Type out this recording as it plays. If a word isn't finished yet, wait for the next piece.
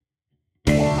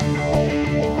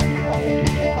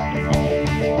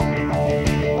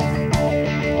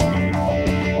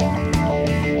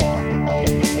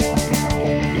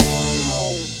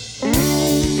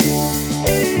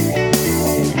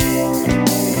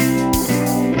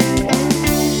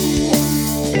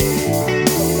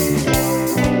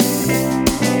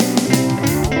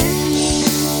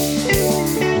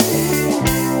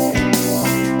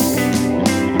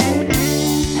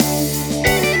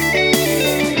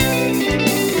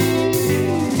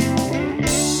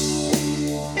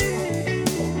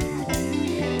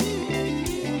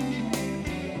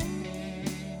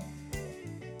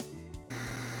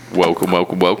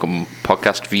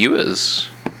podcast viewers,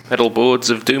 pedal boards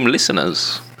of doom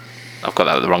listeners. I've got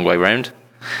that the wrong way round.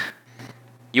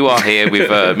 You are here with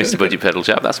Mr. Budget Pedal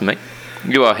Chap, that's me.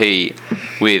 You are here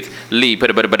with Lee.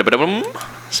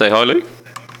 Say hi, Lee.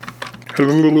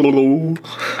 Hello.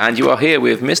 And you are here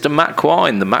with Mr. Matt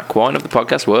Quine, the Matt Quine of the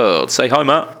podcast world. Say hi,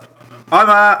 Matt. Hi,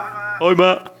 Matt. Hi,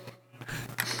 Matt.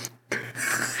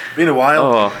 Been a while.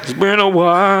 Oh, it's been a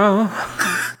while.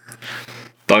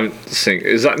 Don't sing.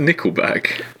 Is that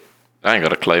Nickelback? I ain't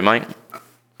got a clue, mate.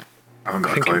 I haven't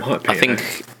got I a think clue. it might be.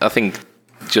 I think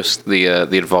just the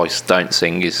advice "don't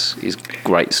sing" is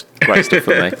great stuff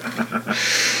for me.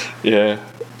 Yeah.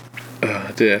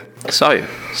 Oh dear. So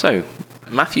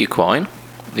Matthew Quine,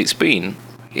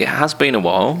 it has been a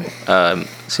while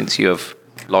since you have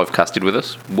live casted with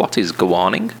us. What is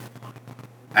Gawaning?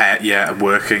 Yeah, I'm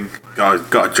working.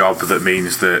 Got a job that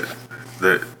means that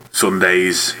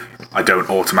Sundays I don't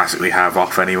automatically have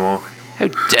off anymore. How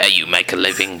dare you make a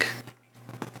living?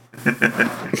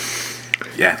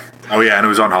 Yeah. Oh yeah, and I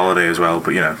was on holiday as well,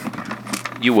 but you know.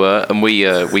 You were, and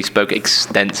we spoke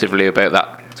extensively about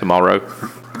that tomorrow.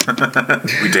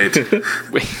 We did.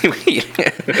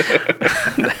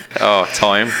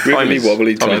 Time. Wibbly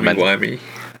wobbly, timey meant. wimey.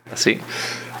 That's it.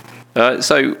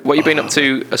 So, what have you been up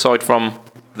to aside from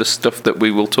the stuff that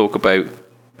we will talk about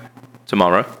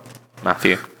tomorrow,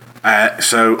 Matthew?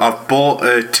 So I've bought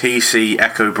a TC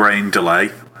Echo Brain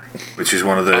delay, which is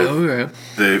one of the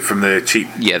from the cheap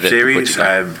series,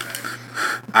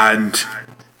 and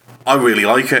I really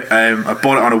like it. I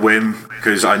bought it on a whim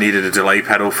because I needed a delay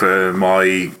pedal for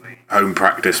my home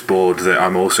practice board that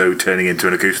I'm also turning into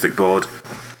an acoustic board.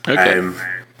 Okay.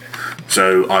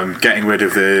 So I'm getting rid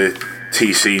of the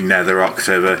TC Nether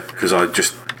Octava because I'm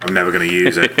never going to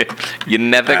use it. You're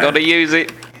never going to use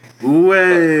it.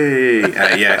 Way!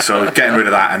 Yeah, so I was getting rid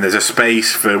of that, and there's a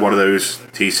space for one of those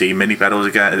TC mini pedals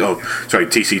again. Oh, sorry,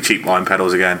 TC cheap line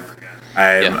pedals again.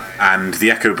 And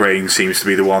the Echo Brain seems to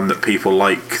be the one that people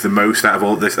like the most out of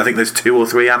all this. I think there's 2 or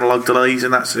 3 analog delays in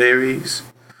that series.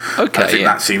 Okay, I think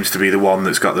that seems to be the one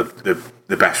that's got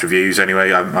the best reviews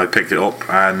anyway. I picked it up,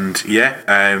 and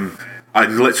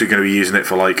I'm literally going to be using it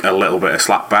for like a little bit of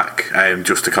slapback,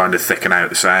 just to kind of thicken out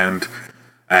the sound.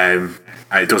 And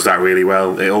it does that really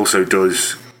well. It also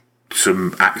does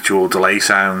some actual delay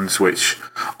sounds, which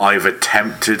I've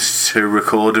attempted to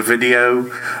record a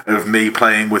video of me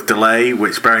playing with delay,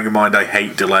 which, bearing in mind I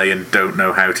hate delay and don't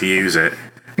know how to use it,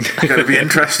 it's going to be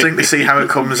interesting to see how it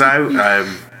comes out.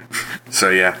 So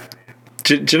yeah.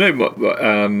 Do you know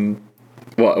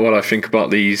what I think about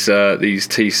these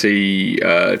TC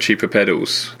cheaper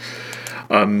pedals?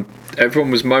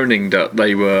 Everyone was moaning that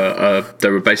they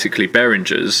were basically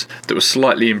Behringers that were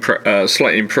slightly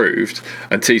improved,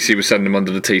 and TC was selling them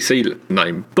under the TC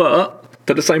name, but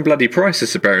they're the same bloody price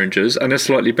as the Behringers, and they're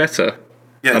slightly better.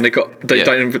 Yeah. And they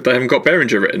haven't got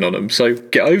Behringer written on them, so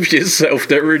get over yourself.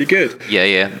 They're really good.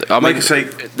 Yeah. I mean,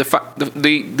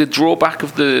 the drawback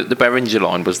of the Behringer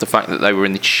line was the fact that they were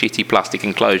in the shitty plastic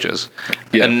enclosures,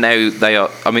 and now they are.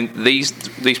 I mean, these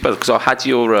pedals, because I had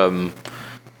your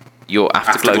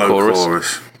Afterglow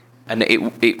chorus, and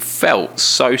it felt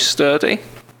so sturdy.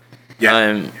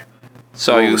 Yeah.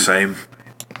 So all the same.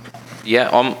 Yeah,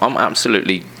 I'm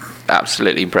absolutely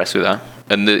impressed with that,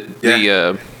 and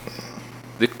the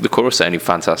chorus sounded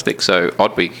fantastic. So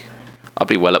I'd be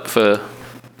well up for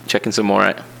checking some more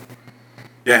out.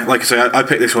 Yeah, like I say, I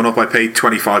picked this one up. I paid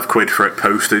 25 quid for it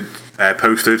posted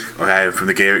from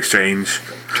the Gear Exchange.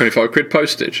 25 quid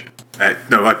postage.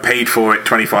 No, I paid for it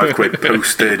 25 quid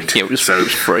posted. Yeah, it was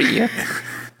free. Yeah.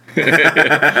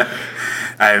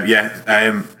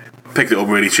 Picked it up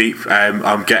really cheap.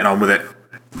 I'm getting on with it.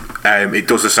 It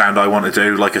does the sound I want to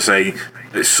do. Like I say,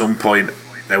 at some point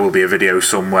there will be a video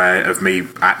somewhere of me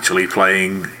actually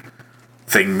playing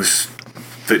things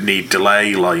that need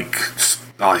delay. I'm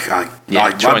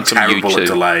terrible at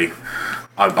delay.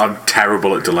 I'm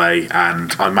terrible at delay,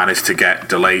 and I managed to get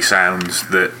delay sounds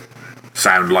that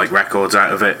sound like records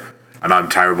out of it, and I'm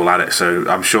terrible at it. So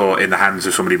I'm sure in the hands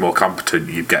of somebody more competent,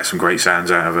 you'd get some great sounds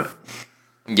out of it.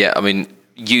 Yeah, I mean,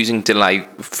 using delay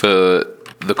for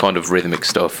the kind of rhythmic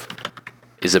stuff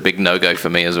is a big no-go for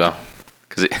me as well,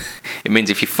 because it means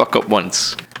if you fuck up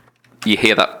once, you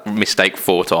hear that mistake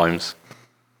 4 times.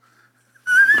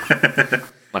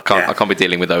 I can't be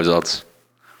dealing with those odds.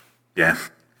 Yeah.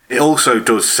 It also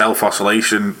does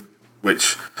self-oscillation,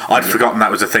 which I'd forgotten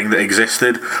that was a thing that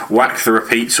existed. Whack the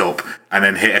repeats up and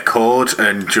then hit a chord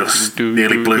and just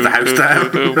nearly blew the house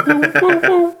down.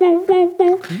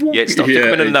 Yeah, it stops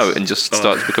becoming a note and just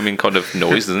starts becoming kind of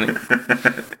noise, doesn't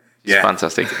it? It's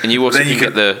fantastic. And you also Then you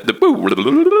can get the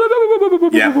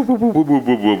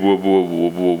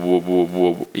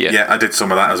Yeah, I did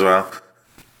some of that as well.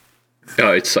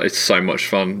 Oh, it's so much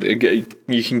fun.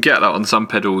 You can get that on some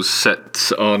pedals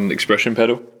set on expression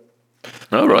pedal.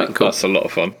 All right, cool. That's a lot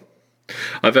of fun.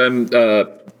 I've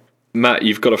Matt,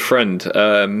 you've got a friend.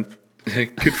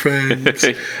 Good friends.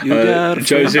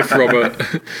 Joseph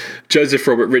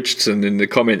Robert Richardson in the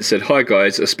comments said, "Hi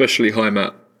guys, especially hi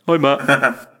Matt." Hi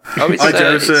Matt. It's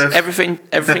Joseph. Everything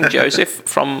Joseph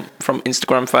from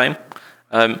Instagram fame.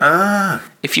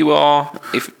 If you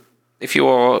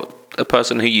are a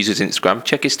person who uses Instagram,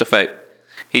 check his stuff out.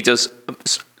 He does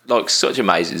like such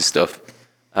amazing stuff,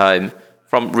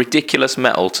 from ridiculous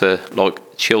metal to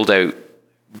like chilled out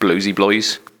bluesy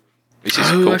blues, which is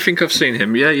cool. I think I've seen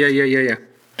him. Yeah.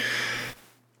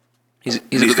 He's a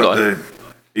good guy.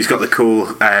 He's got the cool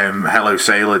Hello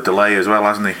Sailor delay as well,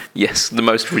 hasn't he? Yes, the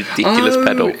most ridiculous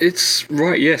pedal. It's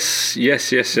right. Yes.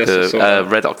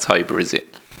 Red October, is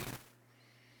it?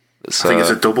 I think it's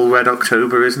a double Red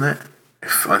October, isn't it?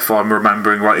 If I'm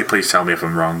remembering rightly, please tell me if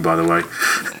I'm wrong. By the way.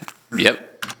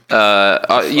 Yep.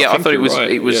 I thought it was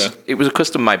right, it was a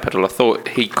custom made pedal. I thought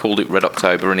he called it Red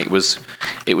October, and it was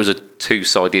a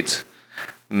 2-sided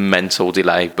mental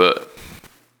delay. But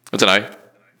I don't know.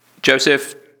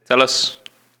 Joseph, tell us.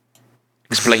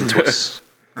 Explain to us.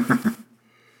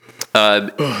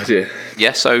 Oh dear.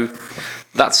 Yeah, so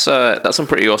that's some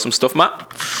pretty awesome stuff,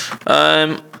 Matt.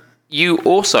 You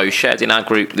also shared in our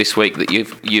group this week that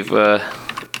you've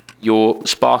your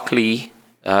sparkly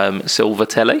silver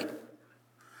telly.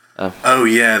 Oh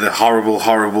yeah, the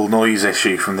horrible noise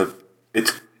issue from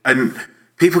and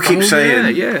people keep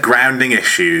saying grounding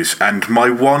issues, and my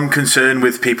one concern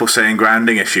with people saying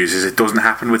grounding issues is it doesn't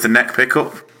happen with the neck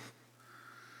pickup.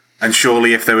 And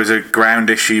surely, if there was a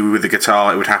ground issue with the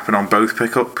guitar, it would happen on both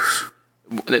pickups.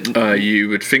 You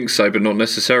would think so, but not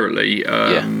necessarily.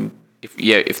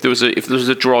 If there was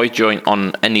a dry joint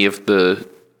on any of the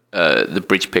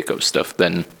bridge pickup stuff,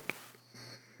 then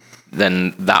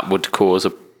that would cause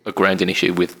a grounding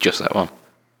issue with just that one.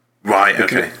 Right.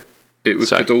 Okay. It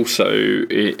could also,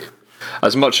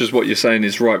 as much as what you're saying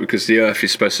is right, because the earth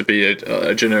is supposed to be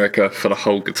a generic earth for the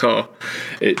whole guitar.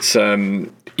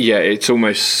 It's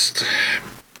almost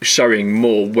showing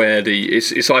more where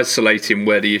it's isolating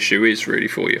where the issue is really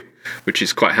for you, which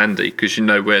is quite handy because you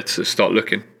know where to start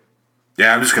looking.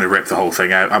 Yeah, I'm just going to rip the whole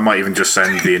thing out. I might even just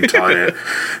send the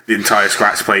entire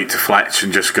scratch plate to Fletch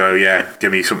and just go, yeah,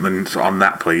 give me something on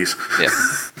that, please. Yeah.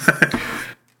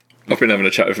 I've been having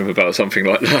a chat with him about something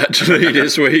like that actually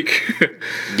this week.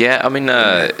 Yeah, I mean,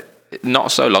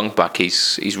 not so long back,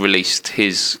 he's released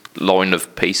his line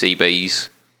of PCBs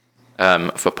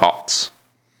for pots,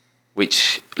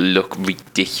 which look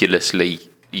ridiculously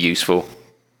useful.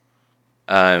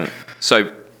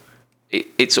 So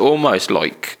it's almost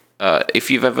like if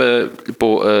you've ever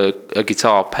bought a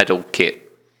guitar pedal kit,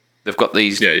 they've got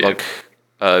these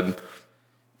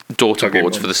daughter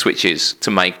boards for the switches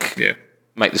to make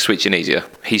the switching easier.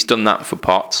 He's done that for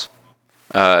pots.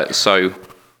 So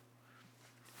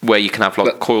where you can have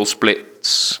like coil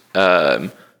splits,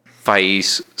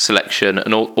 phase selection,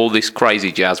 and all this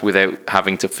crazy jazz without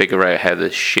having to figure out how the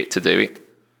shit to do it.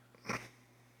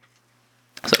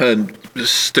 And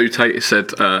Stu Tate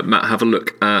said, Matt, have a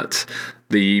look at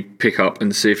the pickup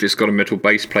and see if it's got a metal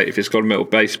base plate. If it's got a metal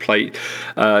base plate,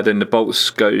 then the bolts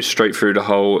go straight through the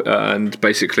hole, and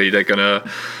basically the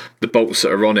bolts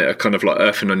that are on it are kind of like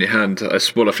earthing on your hand.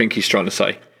 That's what I think he's trying to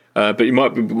say. But it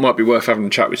might be worth having a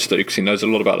chat with Stu because he knows a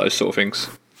lot about those sort of things.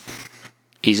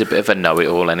 He's a bit of a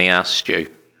know-it-all, anyhow, Stu.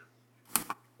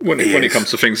 When it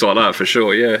comes to things like that, for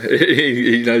sure, yeah.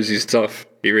 He knows his stuff.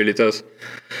 He really does.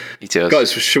 He does.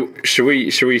 Guys, should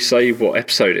we say what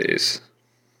episode it is?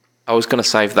 I was going to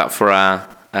save that for our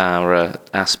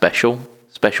special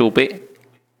bit.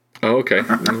 Oh, okay.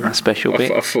 Our special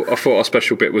bit. I thought our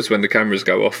special bit was when the cameras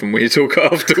go off and we talk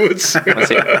afterwards. That's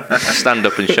it. I stand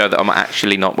up and show that I'm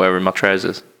actually not wearing my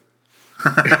trousers.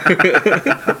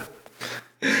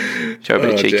 Show a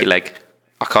bit of cheeky leg.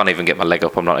 I can't even get my leg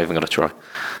up. I'm not even going to try.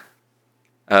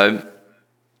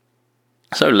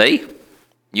 So, Lee,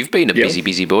 you've been a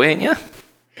busy boy, ain't you?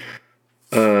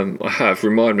 I have.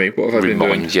 Remind me. What have I been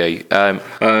doing? Remind you.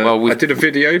 I did a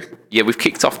video. Yeah, we've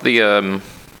kicked off the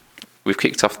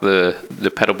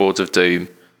Pedal Boards of Doom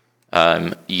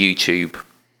YouTube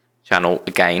channel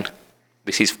again.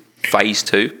 This is phase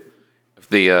 2 of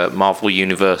the Marvel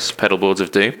Universe Pedal Boards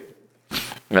of Doom.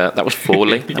 That was 4,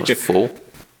 Lee. That was 4.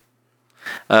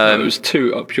 It was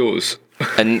 2 up yours.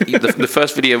 And the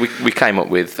first video we came up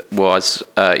with was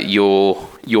your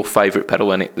favourite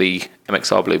pedal, and the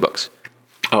MXR Blue Box.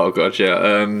 Oh god, yeah.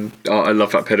 I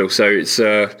love that pedal. So it's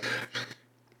I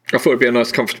thought it'd be a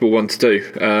nice, comfortable one to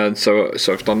do, and so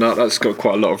I've done that. That's got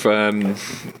quite a lot of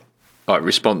like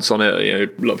response on it. You know,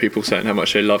 a lot of people saying how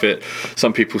much they love it.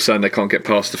 Some people saying they can't get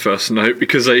past the first note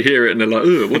because they hear it and they're like,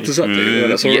 "Ugh, what does that do?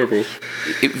 That's horrible."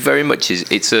 Yeah, it very much is.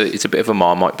 It's a bit of a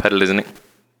Marmite pedal, isn't it?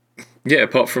 Yeah.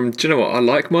 Apart from, do you know what? I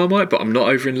like Marmite, but I'm not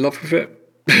over in love with it.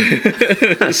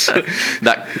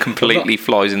 That completely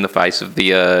flies in the face of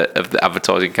the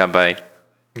advertising campaign.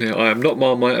 Yeah, I am not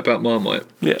Marmite about Marmite.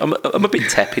 Yeah, I'm a bit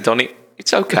tepid on it.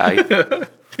 It's okay.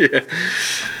 Yeah,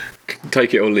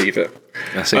 take it or leave it.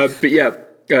 That's it. But yeah,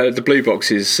 the blue box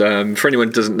is for anyone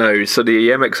who doesn't know. So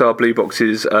the MXR blue box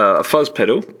is a fuzz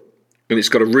pedal, and it's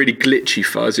got a really glitchy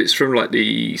fuzz. It's from like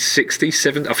the 60s,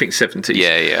 70s, I think 70s.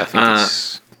 Yeah, I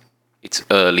think it's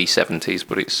early 70s,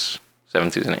 but it's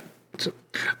 70s, isn't it?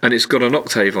 And it's got an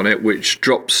octave on it, which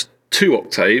drops 2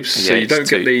 octaves. So you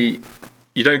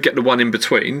don't get the one in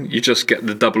between. You just get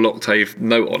the double octave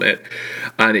note on it,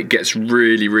 and it gets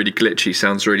really, really glitchy.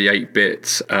 Sounds really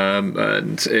 8-bit,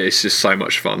 and it's just so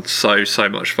much fun. So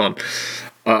much fun.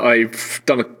 I've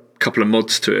done a couple of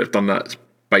mods to it. I've done that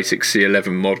basic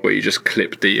C11 mod where you just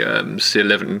clip the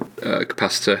C11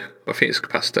 capacitor. I think it's a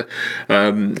capacitor.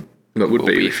 That would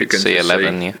be if it's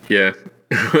C11. Yeah.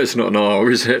 It's not an R,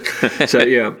 is it? So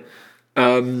yeah.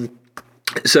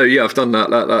 So yeah, I've done that.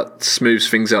 That smooths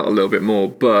things out a little bit more,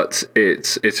 but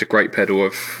it's a great pedal.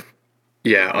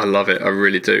 I love it. I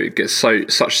really do. It gets such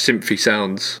synthy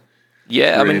sounds.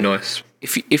 Yeah, really nice.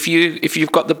 If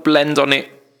you've got the blend on it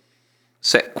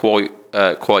set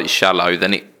quite shallow,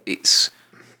 then it's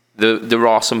there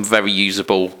are some very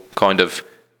usable kind of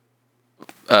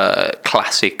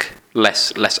classic,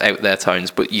 less out there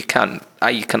tones, but you can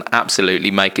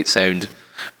absolutely make it sound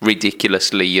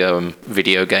ridiculously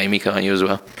video gamey, can't you, as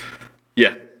well?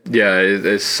 Yeah,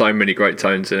 there's so many great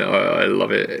tones in it. I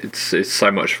love it. It's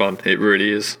so much fun. It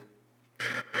really is.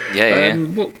 Yeah.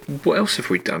 What else have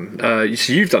we done?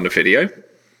 So you've done a video.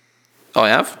 I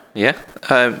have. Yeah.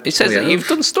 It says that you've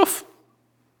done stuff.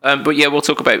 But yeah, we'll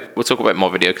talk about my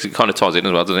video because it kind of ties in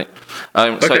as well, doesn't it?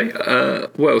 Okay.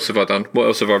 What else have I done? What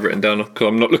else have I written down? Because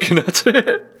I'm not looking at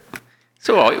it. It's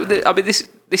all right. I mean, this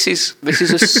is a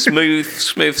smooth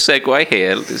segue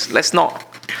here. Let's not.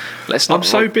 I'm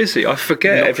so busy, I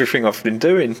forget everything I've been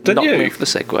doing. Don't you? Off the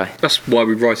segue. That's why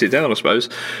we write it down, I suppose.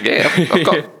 Yeah, I've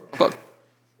got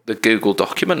the Google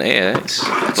document here. It's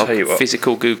like a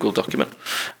physical Google document.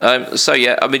 So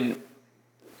yeah, I mean,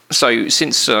 so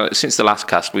since the last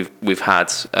cast, we've had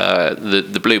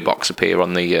the blue box appear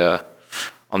on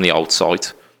the old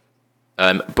site,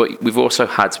 but we've also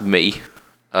had me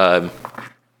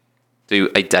do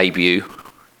a debut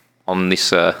on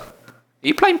this. Are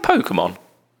you playing Pokemon?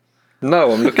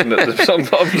 No, I'm looking at I'm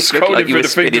scrolling like you were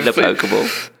through spinning the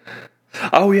Pokeball.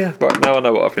 Oh yeah, right now I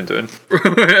know what I've been doing.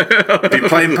 Are you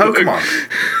playing Pokemon?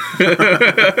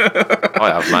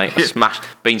 I have, mate.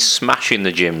 Been smashing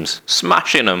the gyms,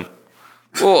 smashing them.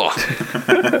 Oh.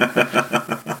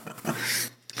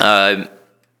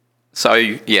 So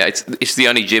yeah, it's the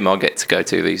only gym I get to go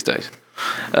to these days.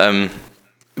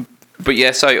 But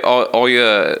yeah, so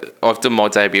I've done my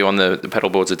debut on the Pedal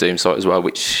Boards of Doom site as well,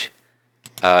 which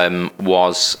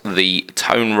was the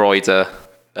Tone Rider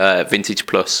Vintage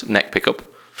Plus neck pickup.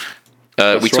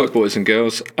 That's right, boys and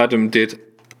girls. Adam did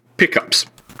pickups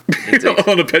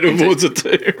on a Pedal Boards of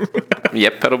Doom.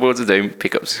 Yep, Pedal Boards of Doom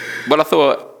pickups. Well, I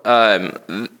thought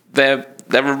they're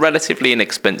a relatively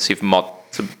inexpensive mod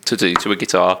to do to a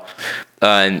guitar,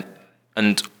 and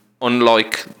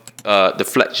unlike the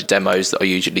Fletcher demos that I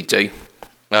usually do,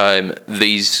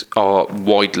 these are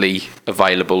widely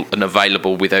available and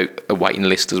available without a waiting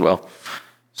list as well.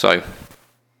 So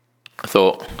I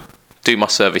thought, do my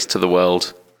service to the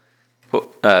world,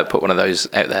 put one of those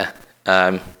out there.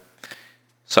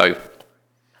 So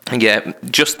yeah,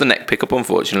 just the neck pickup,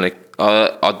 unfortunately.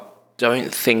 I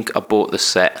don't think I bought the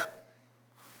set.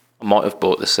 I might have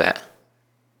bought the set.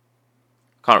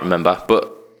 Can't remember,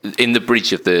 but in the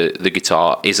bridge of the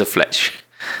guitar is a Fletch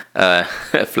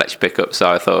pickup.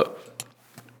 So I thought,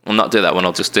 I'll not do that one.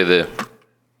 I'll just do the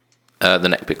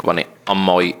neck pickup on it, on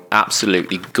my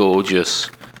absolutely gorgeous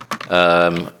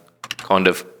kind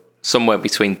of somewhere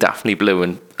between Daphne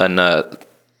Blue and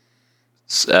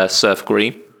Surf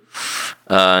Green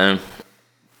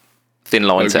thin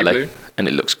line telly, and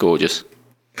it looks gorgeous.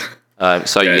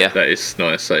 So yeah, that is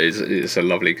nice. It's a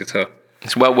lovely guitar.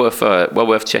 It's well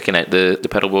worth checking out the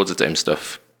Pedal Boards of Doom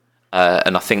stuff.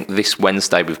 And I think this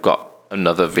Wednesday we've got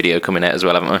another video coming out as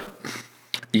well, haven't we?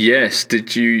 Yes.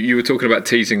 Did you were talking about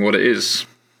teasing what it is?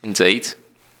 Indeed.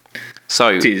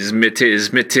 So tis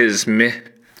me.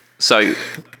 So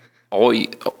I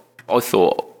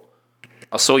thought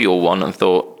I saw your one and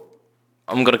thought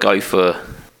I'm gonna go for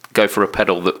a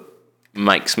pedal that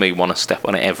makes me want to step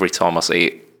on it every time I see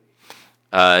it.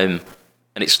 And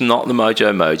it's not the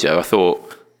Mojo. I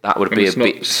thought that would be a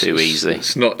bit too easy.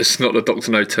 It's not the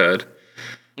Dr. No Turd.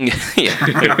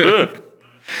 Yeah.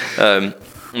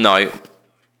 No.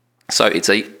 So it's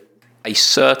a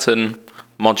certain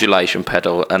modulation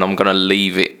pedal, and I'm going to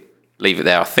leave it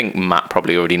there. I think Matt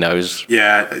probably already knows.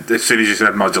 Yeah, as soon as you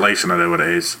said modulation, I know what it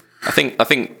is. I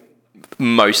think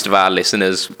most of our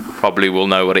listeners probably will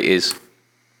know what it is.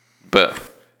 But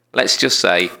let's just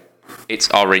say it's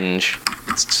orange.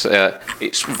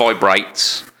 It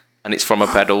vibrates, and it's from a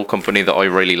pedal company that I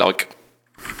really like.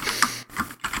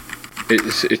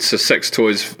 It's a sex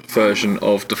toys version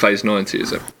of the Phase 90,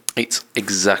 is it? It's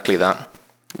exactly that.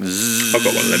 I've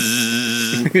got one of them.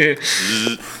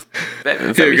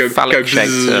 Very phallic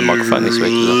shaped microphone this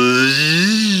week as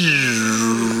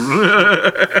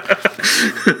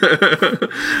well.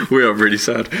 We are really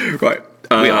sad. Right.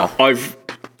 We are.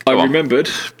 I remembered,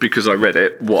 because I read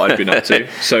it, what I'd been up to.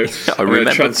 So I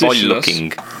remembered by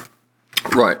looking.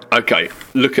 Right, okay.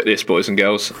 Look at this, boys and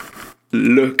girls.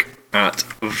 Look at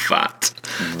that.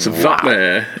 So that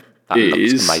there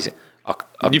is amazing. I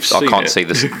seen can't it. see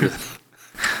this.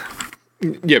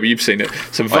 Yeah, but you've seen it.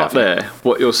 So that there,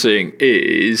 what you're seeing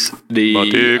is the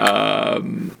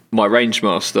my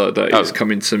Rangemaster that is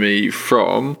coming to me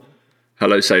from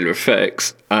Hello Sailor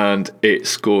Effects, and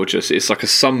it's gorgeous. It's like a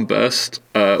sunburst,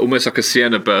 almost like a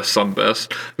Sienna Burst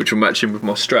sunburst, which will match in with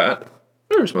my Strat.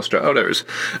 Where is my Strat? Oh, there it is.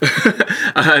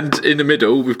 And in the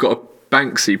middle, we've got a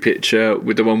Banksy picture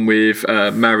with the one with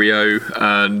Mario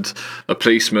and a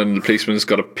policeman. The policeman's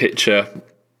got a picture.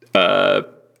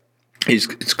 He's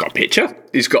got a picture.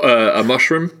 He's got a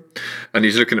mushroom, and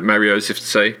he's looking at Mario as if to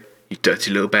say, "You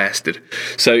dirty little bastard."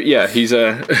 So yeah, he's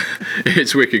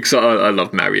it's wicked. Cause I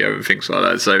love Mario and things like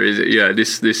that. So yeah,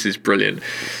 this is brilliant.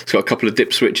 It's got a couple of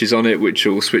dip switches on it, which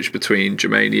will switch between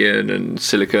germanium and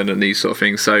silicon and these sort of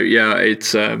things. So yeah,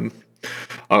 it's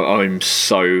I'm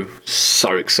so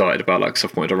excited about that, because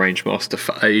I've wanted a Rangemaster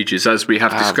for ages, as we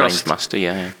have discussed. Rangemaster,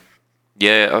 yeah.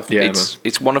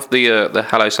 It's one of the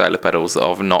Hello Sailor pedals that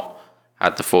I've not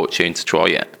had the fortune to try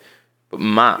yet. But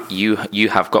Matt, you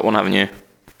have got one, haven't you?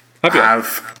 I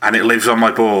have, and it lives on my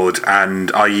board,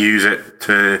 and I use it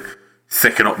to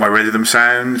thicken up my rhythm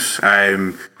sounds.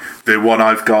 The one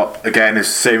I've got, again, is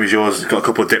the same as yours. It's got a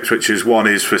couple of dip switches. One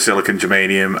is for silicon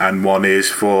germanium, and one is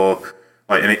for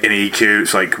like an EQ.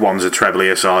 It's like one's a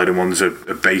treblier side and one's a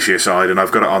bassier side, and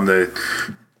I've got it on the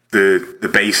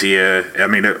bassier. I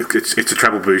mean, it's a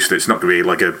treble booster. It's not going to be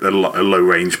like a low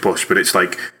range push, but it's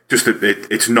like just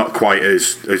it's not quite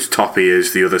as toppy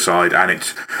as the other side, and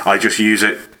I just use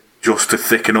it just to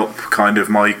thicken up kind of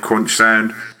my crunch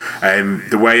sound.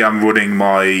 The way I'm running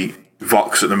my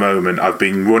Vox at the moment, I've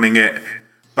been running it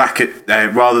back at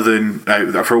rather than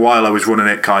for a while I was running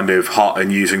it kind of hot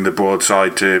and using the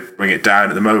broadside to bring it down.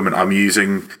 At the moment, I'm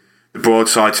using the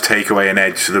broadside to take away an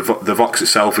edge, so the Vox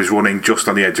itself is running just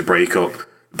on the edge of breakup.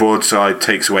 The broadside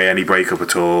takes away any breakup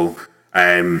at all.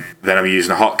 Then I'm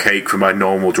using a hot cake for my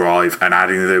normal drive and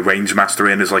adding the Rangemaster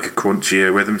in as like a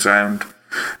crunchier rhythm sound.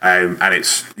 And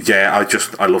it's I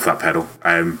love that pedal.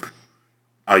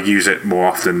 I use it more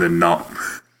often than not.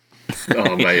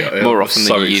 Oh mate, more often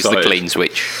than you use the clean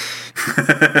switch.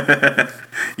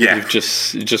 Yeah, you've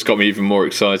just got me even more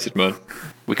excited, man.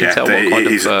 We can tell what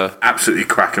kind of absolutely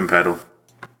cracking pedal.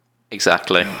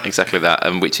 Exactly that,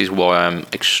 and which is why I'm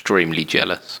extremely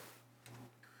jealous.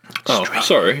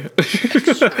 Sorry.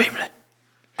 Extremely.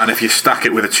 And if you stack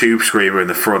it with a tube screamer in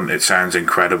the front, it sounds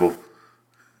incredible.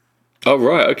 Oh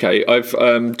right, okay. I've do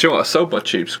you know what? I sold my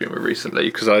tube screamer recently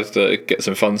because I had to get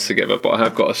some funds together,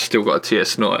 but still got a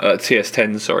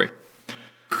TS10. Sorry.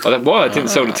 I don't why I didn't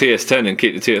sell the TS10 and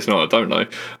keep the TS9. I don't know,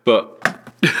 but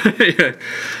yeah.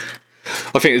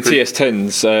 I think the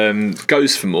TS10s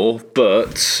goes for more,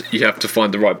 but you have to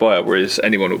find the right buyer. Whereas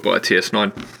anyone will buy a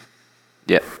TS9.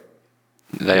 Yeah,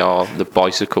 they are the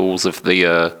bicycles of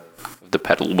the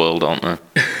pedal world, aren't they?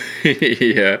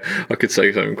 Yeah, I could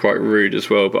say something quite rude as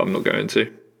well, but I'm not going to.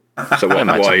 So why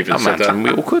I even said that?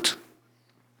 We all could.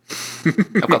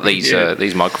 I've got these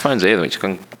these microphones here, which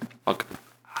can.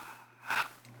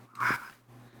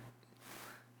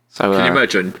 So can you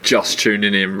imagine just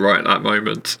tuning in right at that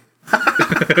moment?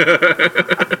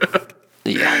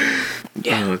 Yeah.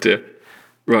 Oh dear.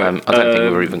 Right. I don't think we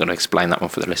were even going to explain that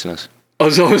one for the listeners. I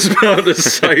was about to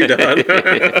say that.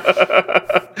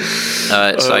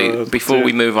 So before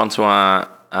we move on to our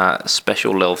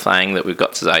special little thing that we've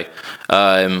got today,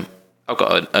 I've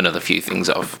got another few things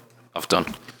that I've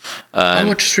done.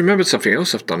 I just remembered something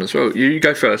else I've done as well. You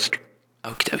go first.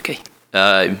 Okay.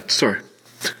 Sorry.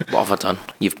 What have I done?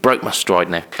 You've broke my stride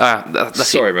now. That's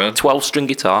Sorry, it. man. 12-string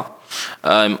guitar.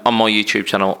 On my YouTube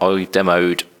channel, I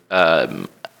demoed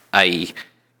a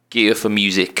Gear for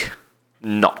Music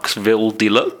Knoxville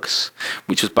Deluxe,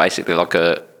 which was basically like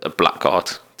a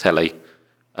Blackheart telly,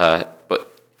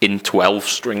 but in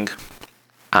 12-string,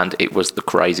 and it was the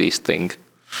craziest thing.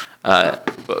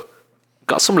 But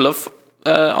got some love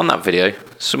on that video.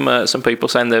 Some people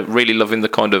saying they're really loving the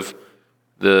kind of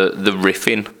the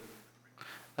riffing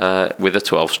with a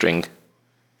 12-string,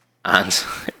 and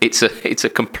it's a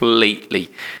completely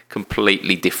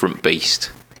different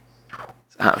beast.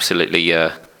 It's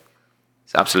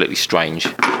absolutely strange.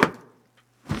 You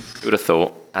would have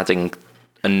thought adding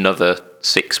another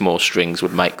 6 more strings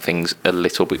would make things a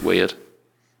little bit weird.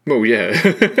 Well, yeah.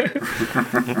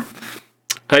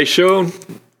 Hey, Sean.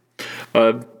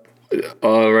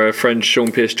 Our friend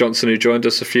Sean Pierce Johnson, who joined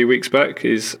us a few weeks back,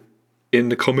 is in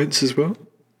the comments as well.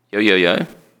 Yo. Yo.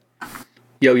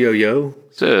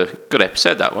 It's a good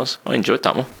episode, that was. I enjoyed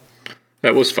that one.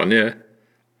 That was fun, yeah.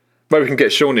 Maybe we can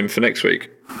get Sean in for next week.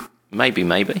 Maybe.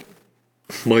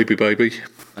 Maybe, baby.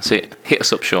 That's it. Hit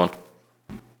us up, Sean.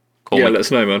 Call me. Let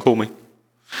us know, man. Call me.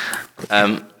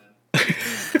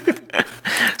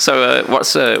 So,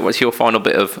 what's your final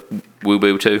bit of Woo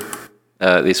Boo 2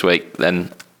 this week,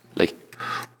 then, Lee?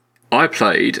 I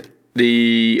played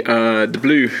the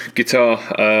Blue guitar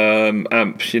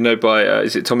amp, by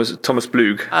is it Thomas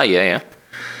Blug? Ah, yeah.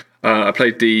 I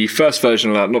played the first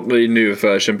version of that, not the newer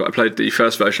version, but I played the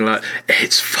first version of that.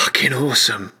 It's fucking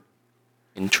awesome.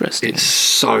 Interesting. It's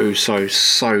so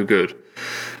good.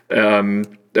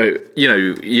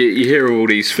 You hear all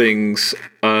these things.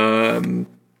 Oh,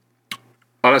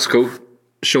 that's cool.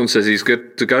 Sean says he's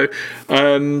good to go.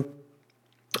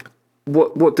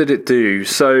 What did it do?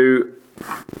 So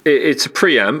it's a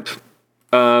preamp.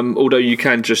 Although you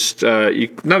can just no,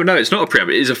 it's not a preamp.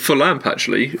 It is a full amp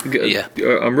actually. Yeah,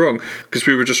 I'm wrong because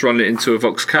we were just running it into a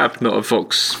Vox Cab, not a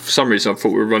Vox. For some reason, I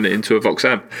thought we were running it into a Vox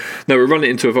amp. No, we're running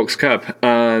it into a Vox Cab,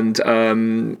 and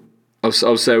I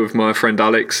was there with my friend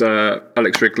Alex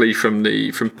Wrigley from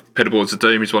Pedalboards of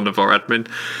Doom. He's one of our admin.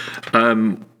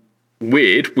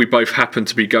 Weird, we both happened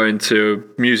to be going to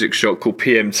a music shop called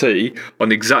PMT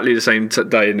on exactly the same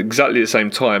day and exactly the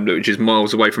same time, which is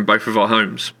miles away from both of our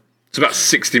homes. It's about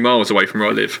 60 miles away from where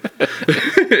I live.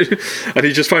 And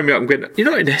he just phoned me up and went, "You're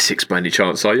not in Essex by any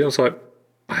chance, are you?" I was like,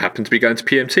 "I happen to be going to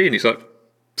PMT." And he's like,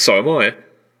 "So am I."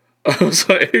 I was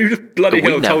like, "Who the bloody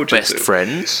hell told you?" Best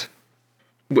friends.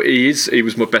 Well, he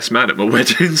was my best man at my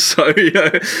wedding, so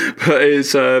but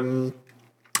it's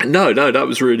no, that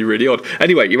was really, really odd.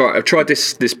 Anyway, you're right. I've tried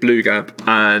this Blue amp,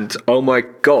 and oh my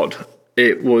god,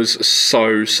 it was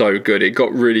so good. It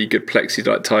got really good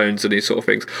plexi-like tones and these sort of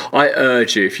things. I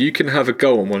urge you, if you can have a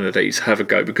go on one of these, have a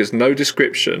go, because no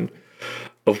description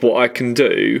of what I can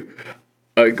do,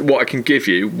 what I can give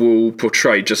you, will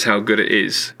portray just how good it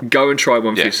is. Go and try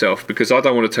one for yourself, because I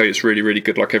don't want to tell you it's really, really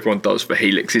good like everyone does for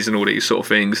Helixes and all these sort of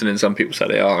things, and then some people say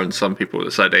they are and some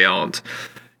people say they aren't.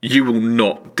 You will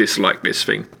not dislike this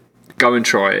thing. Go and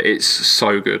try it. It's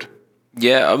so good.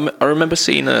 Yeah, I remember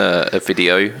seeing a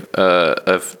video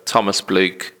of Thomas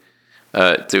Blug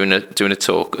doing a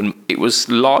talk, and it was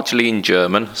largely in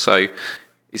German. So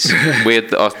it's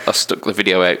weird that I stuck the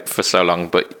video out for so long.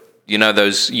 But you know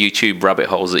those YouTube rabbit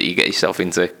holes that you get yourself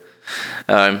into.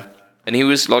 And he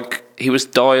was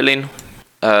dialing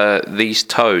these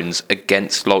tones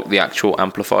against like the actual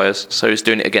amplifiers. So he was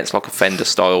doing it against like a Fender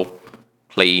style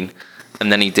clean, and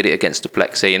then he did it against a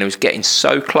plexi, and he was getting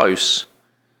so close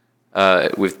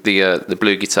with the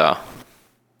Blue guitar.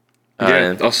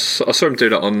 I saw him do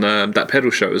that on that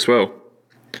pedal show as well.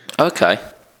 Okay.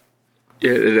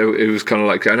 Yeah, it was kind of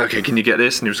like going, "Okay, can you get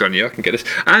this?" And he was going, "Yeah, I can get this."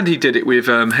 And he did it with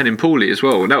Henning Pauly as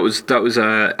well. And that was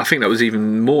I think that was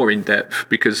even more in depth,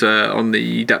 because on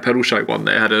that pedal show one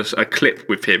they had a clip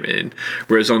with him in,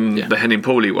 whereas on the Henning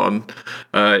Pauly one,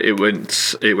 it went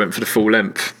for the full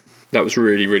length. That was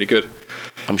really, really good.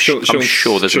 I'm sure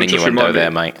there's an innuendo there,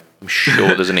 mate. I'm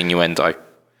sure there's an innuendo.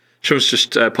 Sean's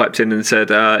just piped in and said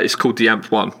it's called the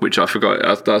Amp 1, which I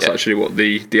forgot. That's actually what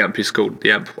the amp is called,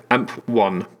 the Amp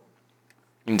 1.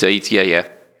 Indeed, yeah. Of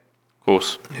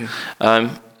course.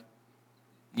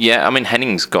 Yeah. I mean,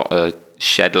 Henning's got a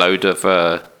shed load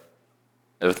of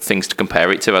things to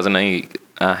compare it to, hasn't he,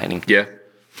 Henning? Yeah.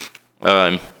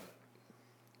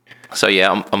 So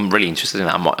yeah, I'm really interested in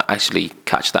that. I might actually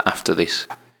catch that after this,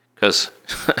 because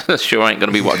sure I ain't going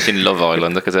to be watching Love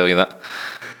Island, I can tell you that.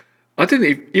 I didn't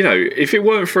even, if it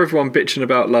weren't for everyone bitching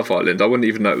about Love Island, I wouldn't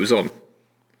even know it was on.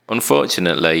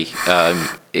 unfortunately,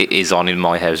 it is on in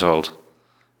my household.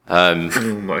 Oh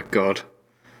my god!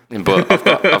 But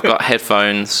I've got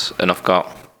headphones, and I've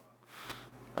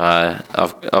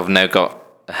now got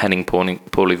a Henning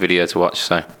Pauly video to watch.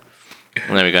 So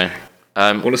there we go.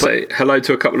 I want to say hello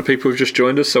to a couple of people who've just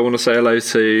joined us. So I want to say hello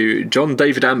to John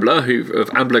David Ambler, of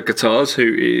Ambler Guitars,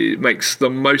 who makes the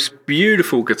most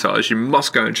beautiful guitars. You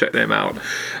must go and check them out.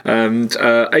 And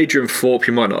Adrian Thorpe,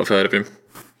 you might not have heard of him.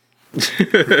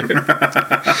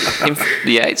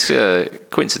 Yeah, it's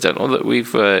coincidental that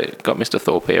we've got Mr.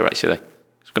 Thorpe here, actually. I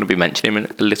was going to be mentioning him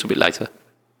a little bit later.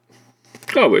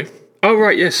 Are we? Oh,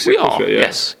 right, yes. We are.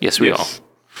 Yeah. Yes, we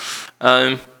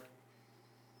are.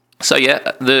 So yeah,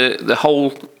 the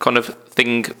whole kind of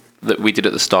thing that we did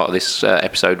at the start of this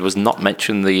episode was not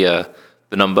mention the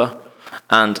number,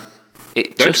 and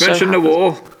it don't just mention the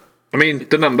war. I mean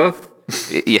the number.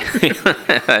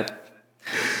 Yeah.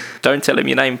 Don't tell him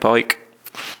your name, Pike.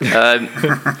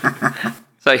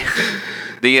 So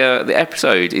the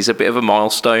episode is a bit of a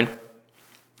milestone.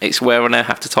 It's where I now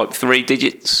have to type 3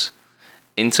 digits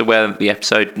into where the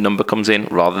episode number comes in,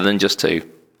 rather than just 2.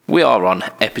 We are on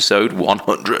episode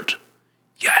 100.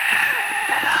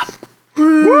 Yeah!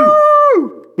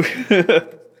 Woo!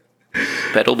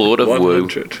 Pedal Lord of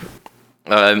 100.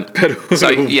 Woo. Pedal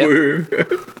Lord of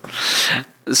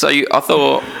Woo. So I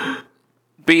thought,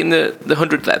 being the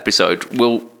 100th episode,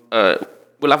 we'll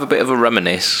have a bit of a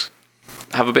reminisce,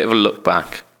 have a bit of a look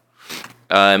back,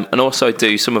 and also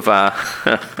do some of our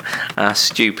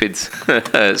stupid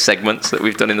segments that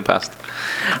we've done in the past.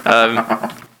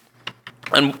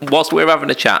 And whilst we're having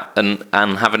a chat and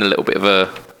having a little bit of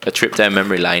a trip down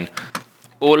memory lane,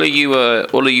 all of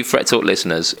you Fret Talk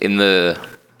listeners in the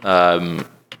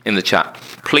chat,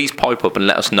 please pipe up and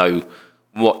let us know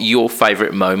what your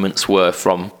favourite moments were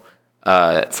from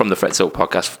the Fret Talk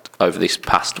podcast over this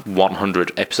past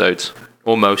 100 episodes,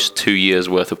 almost 2 years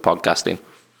worth of podcasting.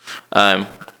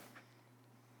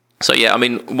 So yeah, I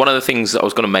mean, one of the things that I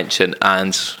was going to mention,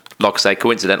 and like I say,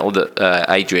 coincidental that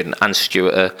Adrian and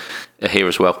Stuart are here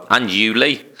as well, and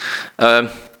Yuli.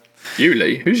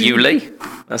 Yuli? Who's Yuli?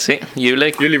 That's it.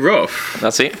 Yuli. Yuli Roth.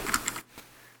 That's it.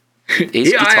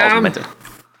 His guitar's mental.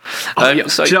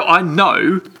 So, do you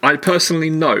know, I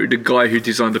personally know the guy who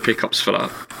designed the pickups for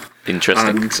that.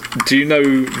 Interesting. And do you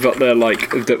know that they're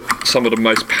like some of the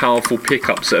most powerful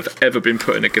pickups that have ever been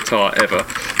put in a guitar ever?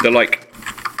 They're like,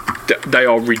 they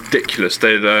are ridiculous.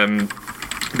 They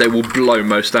will blow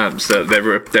most amps.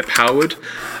 They're powered.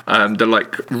 They're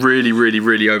like really, really,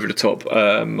 really over the top.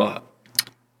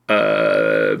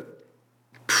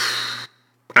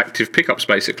 Active pickups,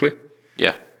 basically.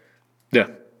 Yeah. Yeah.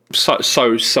 So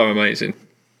amazing.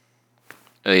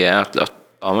 Yeah,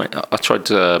 I tried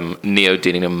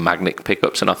neodymium magnet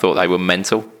pickups, and I thought they were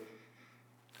mental.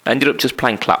 I ended up just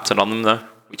playing Clapton on them, though,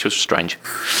 which was strange.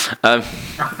 The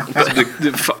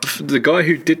guy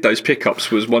who did those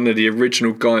pickups was one of the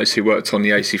original guys who worked on the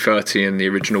AC30 and the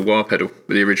original wah pedal,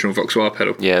 the original Vox wah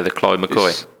pedal. Yeah, the Clyde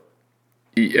McCoy.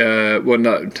 Well,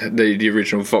 no, the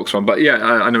original Vox one, but yeah,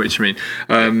 I know what you mean.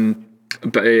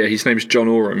 But yeah, his name's John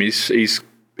Oram.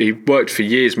 He worked for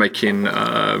years making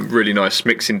really nice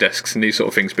mixing desks and these sort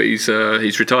of things, but he's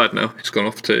retired now. He's gone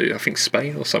off to, I think,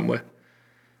 Spain or somewhere.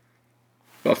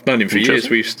 But I've known him for years.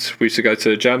 We used to go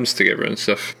to jams together and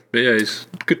stuff. But yeah, he's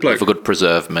a good bloke. For good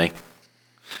preserve, me.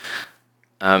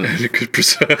 Good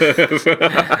preserve.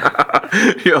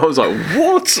 Yeah, I was like,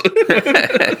 what?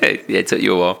 Yeah, it took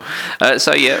you a while.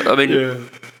 So yeah, I mean. Yeah.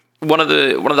 One of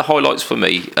the highlights for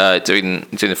me doing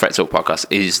the Fret Talk podcast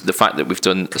is the fact that we've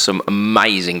done some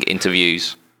amazing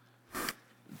interviews.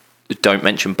 Don't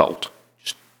mention Bolt.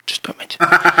 Just don't mention.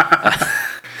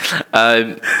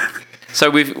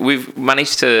 So we've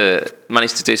managed to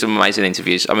do some amazing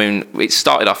interviews. I mean, it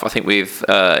started off, I think, with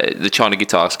the China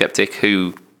Guitar Skeptic,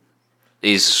 who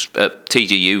is at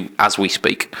TGU as we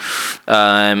speak,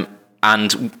 and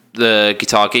the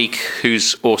Guitar Geek,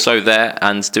 who's also there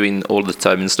and doing all the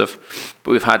tone and stuff.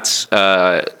 But we've had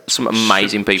some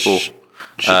amazing people.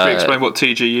 Should we explain what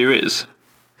TGU is?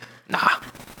 Nah.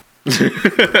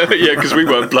 Yeah, because we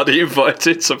weren't bloody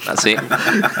invited. So. That's it.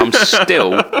 I'm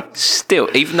still,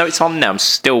 even though it's on now, I'm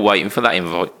still waiting for that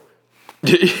invite.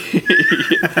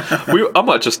 I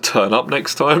might just turn up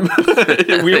next time.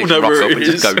 We all know where it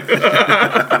is. Just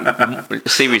go.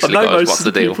 Seriously, guys, what's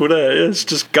the deal? People there, yes,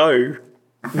 just go.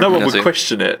 No one would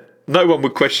question it. No one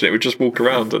would question it. We'd just walk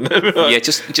around and yeah,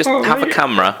 just have a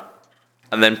camera,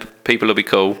 and then people will be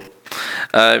cool.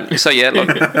 So yeah,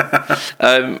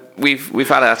 we've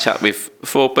had our chat with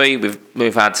 4B.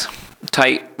 We've had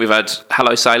Tate. We've had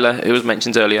Hello Sailor, who was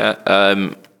mentioned earlier,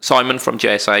 Simon from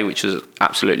JSA, which was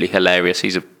absolutely hilarious.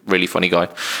 He's a really funny guy.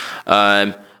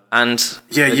 And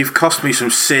yeah, you've cost me some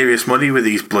serious money with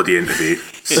these bloody interviews.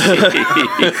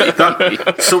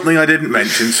 That's something I didn't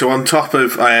mention. So on top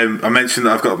of, I mentioned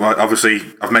that I've got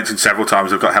I've mentioned several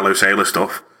times I've got Hello Sailor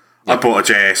stuff. Yeah. I bought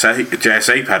a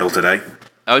JSA pedal today.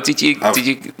 Oh, did you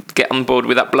get on board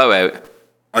with that blowout?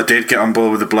 I did get on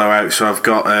board with the blowout. So I've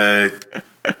got I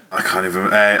can't even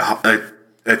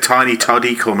a tiny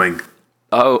toddy coming.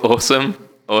 Oh, awesome!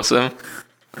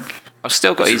 I've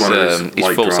still got his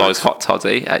full size hot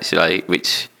toddy actually,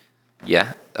 which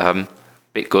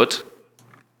bit good.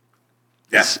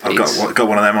 Yeah, I've got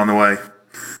one of them on the way.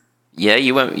 Yeah,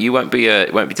 you won't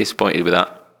be disappointed with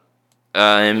that.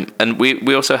 And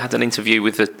we also had an interview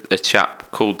with a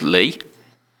chap called Lee.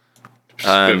 Just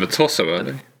a bit of a tosser, weren't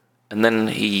he? And then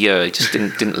he just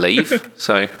didn't leave,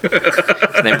 so he's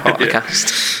now part of the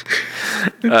cast.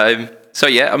 So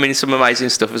yeah, I mean, some amazing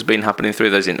stuff has been happening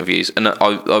through those interviews, and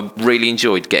I really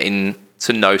enjoyed getting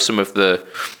to know some of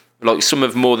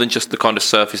more than just the kind of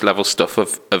surface level stuff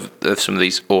of some of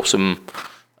these awesome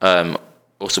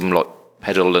like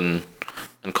pedal and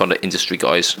kind of industry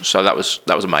guys. So that was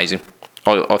amazing.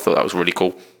 I thought that was really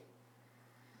cool.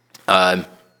 How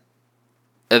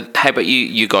about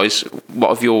you guys? What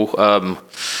have your kind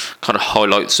of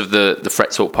highlights of the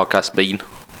Fret Talk podcast been?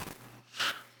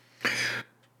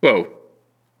 Well,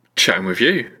 chatting with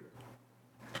you,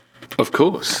 of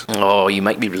course. Oh, you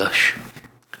make me blush.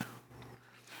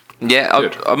 Yeah,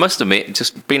 I must admit,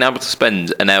 just being able to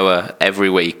spend an hour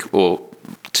every week or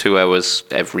 2 hours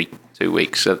every 2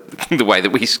 weeks, the way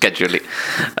that we schedule it,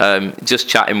 just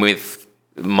chatting with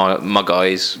my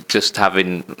guys, just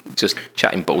chatting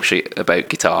bullshit about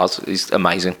guitars is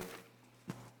amazing.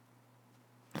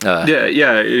 It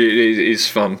is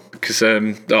fun because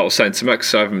I was saying to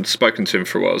Max, I haven't spoken to him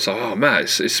for a while. I was like, oh man,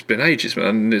 it's been ages, man.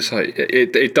 And it's like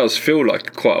it does feel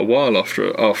like quite a while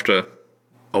after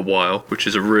a while, which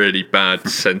is a really bad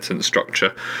sentence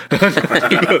structure.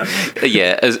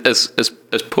 Yeah, as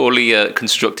poorly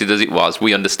constructed as it was,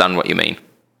 we understand what you mean.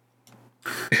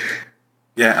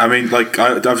 Yeah, I mean, like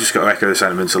I've just got to echo the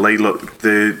sentiments. Lee, look,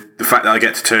 the fact that I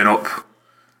get to turn up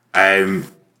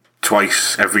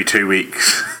twice every 2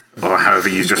 weeks, or however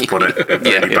you just put it,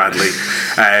 really badly,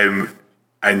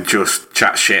 and just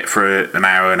chat shit for an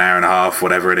hour and a half,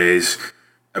 whatever it is,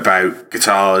 about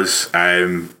guitars.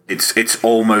 It's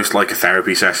almost like a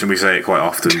therapy session. We say it quite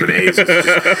often, but it is.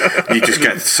 You just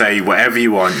get to say whatever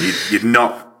you want. You're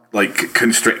not like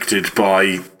constricted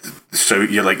by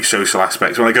your like social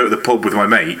aspects. When I go to the pub with my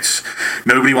mates,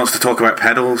 nobody wants to talk about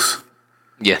pedals.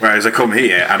 Yeah. Whereas I come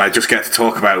here and I just get to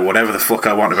talk about whatever the fuck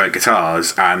I want about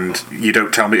guitars, and you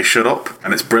don't tell me to shut up,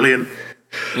 and it's brilliant.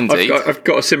 Indeed. I've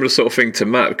got a similar sort of thing to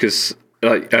Matt because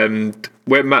like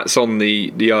when Matt's on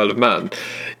the Isle of Man,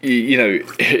 you know,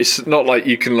 it's not like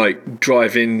you can like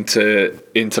drive into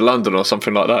London or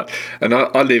something like that. And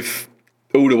I live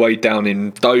all the way down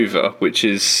in Dover, which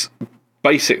is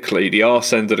basically the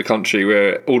arse end of the country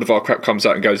where all of our crap comes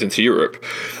out and goes into Europe.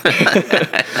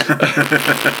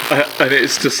 And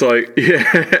it's just like,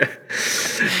 yeah.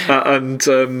 And,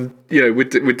 you know,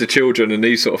 with the children and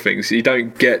these sort of things, you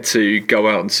don't get to go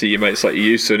out and see your mates like you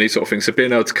used to and these sort of things. So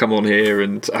being able to come on here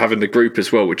and having the group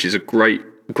as well, which is a great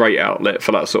outlet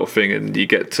for that sort of thing, and you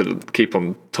get to keep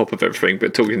on top of everything,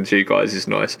 but talking to you guys is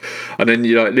nice. And then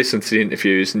you like listen to the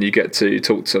interviews and you get to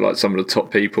talk to like some of the top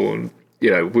people, and you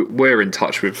know, we're in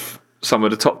touch with some of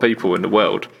the top people in the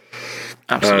world.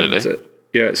 Absolutely. And,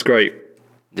 yeah, it's great.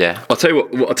 Yeah. I'll tell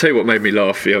you what made me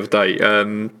laugh the other day.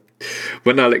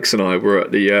 When Alex and I were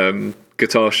at the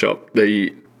guitar shop,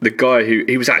 the guy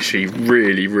he was actually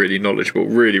really, really knowledgeable,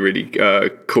 really, really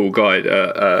cool guy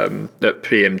at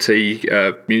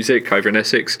PMT Music over in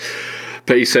Essex.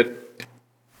 But he said,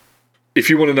 if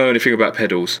you want to know anything about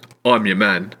pedals, I'm your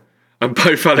man. And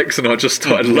both Alex and I just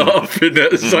started laughing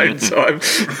at the same time.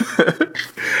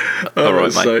 All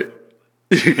right, mate.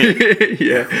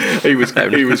 Yeah, he was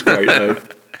great though.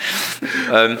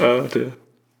 Oh dear.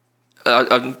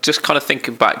 I'm just kind of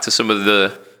thinking back to some of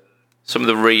the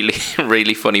really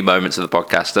really funny moments of the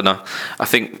podcast, and I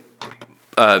think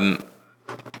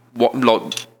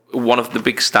one of the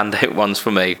big standout ones for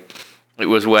me, it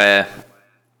was where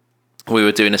we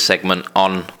were doing a segment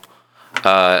on.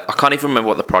 I can't even remember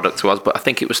what the product was, but I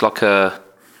think it was like either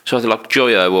like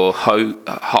Joyo or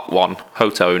Hot One,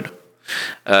 Hotone,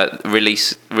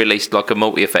 released like a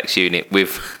multi-effects unit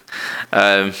with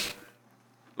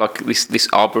like this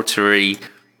arbitrary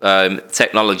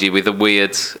technology with a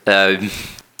weird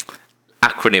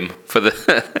acronym for the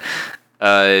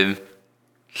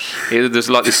There's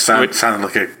like Just this. sounded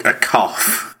like a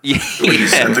cough. Yeah, When you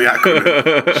said the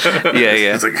acronym.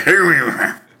 yeah. It's like,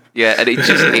 Yeah, and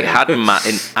it had Matt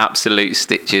in absolute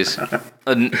stitches.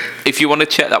 And if you want to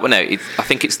check that one out, I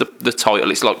think it's the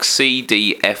title. It's like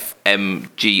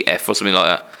CDFMGF or something like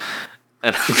that.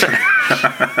 And so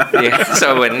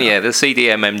when the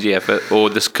CDMMGF or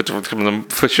the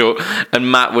for short, and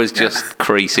Matt was just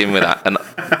creasing with that, and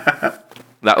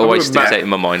that always sticks out in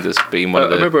my mind as being one of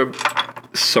the. I remember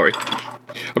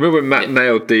when Matt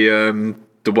nailed the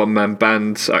one man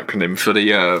band acronym for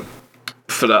that.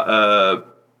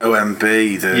 OMB.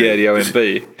 The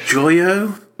OMB.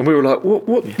 Joyo? And we were like,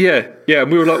 what? Yeah.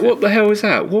 And we were like, what the hell is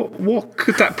that? What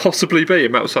could that possibly be?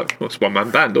 And Matt was like, well, it's one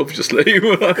man band, obviously.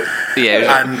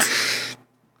 Yeah. And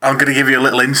I'm going to give you a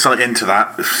little insight into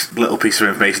that little piece of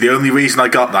information. The only reason I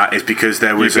got that is because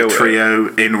there was a trio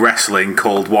in wrestling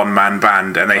called One Man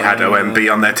Band, and they had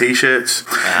OMB on their T-shirts.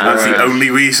 That's the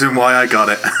only reason why I got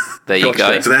it. There you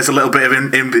go. So there's a little bit of in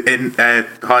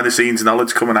behind the scenes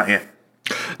knowledge coming at you.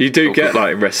 You do get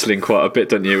like in wrestling quite a bit,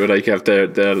 don't you? Where they have their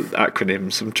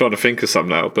acronyms. I'm trying to think of some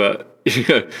now, but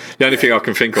the only thing I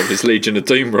can think of is Legion of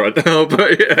Doom right now.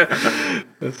 But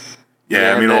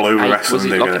yeah, I mean all over wrestling.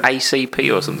 Was it like ACP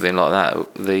or something like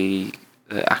that? The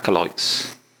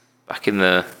Acolytes back in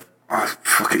the. Oh,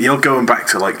 fuck it. You're going back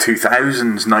to like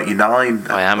 2000s, 99.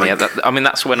 I am. Yeah,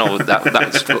 that's when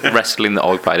that's wrestling that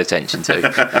I paid attention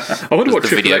to. I wonder what the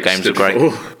video games are great.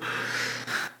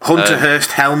 Hunter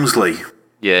Hearst Helmsley.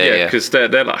 Yeah, because they're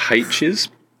like H's.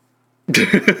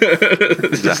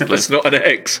 Exactly. It's not an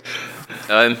X.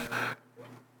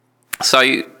 So,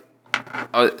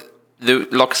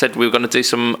 like I said, we were going to do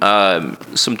some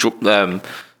harking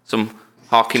Some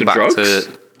back drugs? to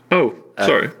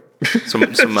Sorry. some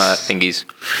thingies,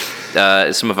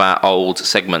 some of our old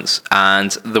segments, and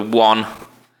the one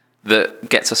that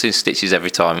gets us in stitches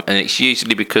every time, and it's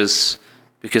usually because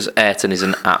Ayrton is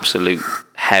an absolute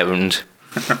hound.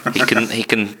 He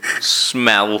can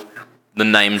smell the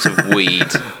names of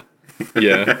weed.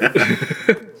 Yeah.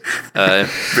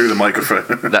 Through the microphone.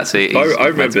 That's it. I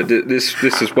remember this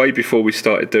was way before we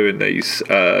started doing these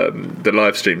the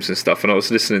live streams and stuff, and I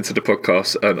was listening to the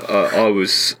podcast, and I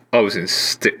was in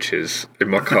stitches in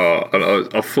my car, and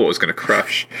I thought I was going to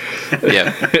crash.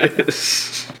 Yeah.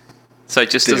 So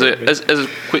just as a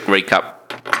quick recap,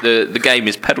 the game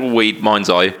is Pedal Weed Mind's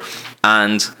Eye,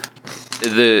 and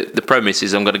the premise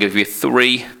is I'm going to give you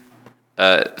three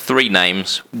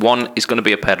names. One is going to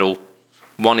be a pedal,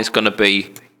 one is going to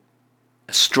be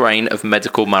a strain of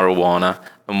medical marijuana,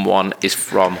 and one is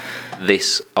from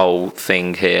this old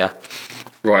thing here.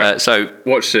 Right. So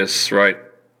watch this. Right.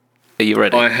 Are you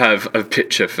ready? I have a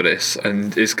picture for this,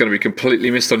 and it's going to be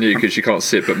completely missed on you because you can't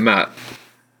see it. But Matt,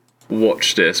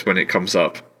 watch this when it comes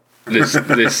up.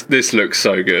 This looks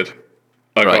so good.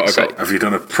 Have you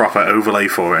done a proper overlay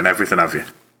for it and everything? Have you?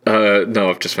 No,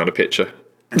 I've just found a picture.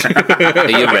 Are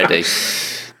you ready?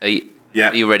 Are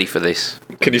you ready for this?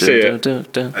 Can you see it?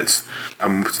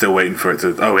 I'm still waiting for it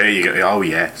to. Oh, here you go. Oh,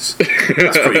 yes.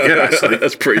 That's pretty good, actually.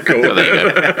 That's pretty cool. Well, there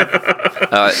you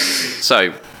go.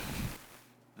 So,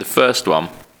 the first one,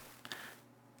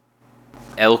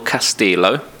 El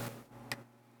Castillo,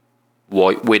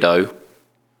 White Widow,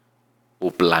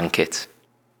 or Blanket.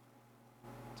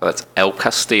 So that's El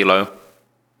Castillo,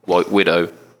 White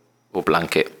Widow, or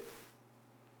Blanket.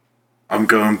 I'm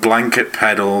going Blanket,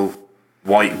 Pedal,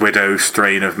 White Widow,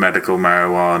 strain of medical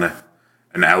marijuana,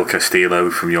 and El Castillo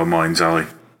from Your Mind's Eye.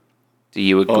 Do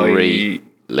you agree,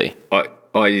 Lee?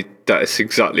 That is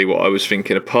exactly what I was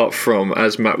thinking. Apart from,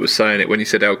 as Matt was saying it, when he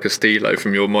said El Castillo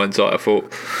from Your Mind's Eye, I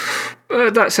thought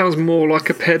that sounds more like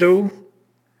a pedal.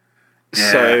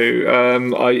 Yeah.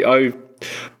 So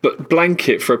but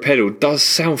Blanket for a pedal does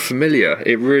sound familiar.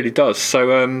 It really does. So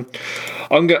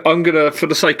I'm gonna, for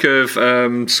the sake of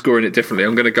scoring it differently,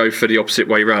 I'm gonna go for the opposite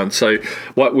way round. So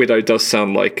White Widow does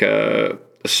sound like a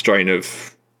strain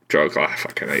of drug. I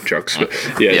fucking hate drugs, but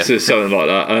yeah. So something like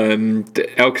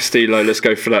that. El Castillo, let's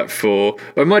go for that.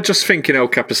 Am I just thinking El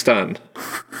Capistan?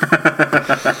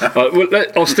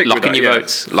 I'll stick with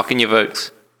that. Locking your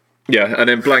votes. Yeah, and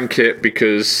then Blanket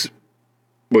because.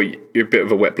 Well, you're a bit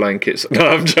of a wet blanket. No,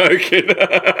 I'm joking.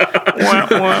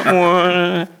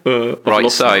 Right,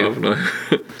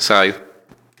 so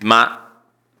Matt,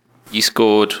 you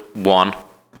scored 1.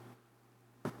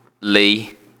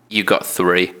 Lee, you got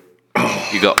 3.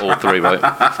 You got all 3 right.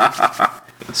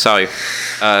 So,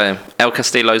 El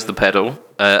Castillo's the pedal,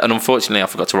 and unfortunately I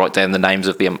forgot to write down the names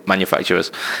of the manufacturers.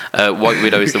 White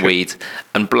Widow is the weed,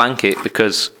 and Blanket,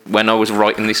 because when I was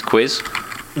writing this quiz,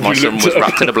 my son was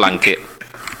wrapped in a blanket.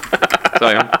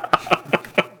 So,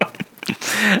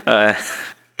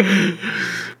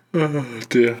 Oh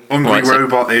dear. Hungry Right, so-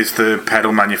 Robot is the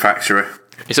pedal manufacturer.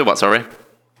 You said what? Sorry.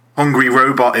 Hungry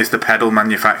Robot is the pedal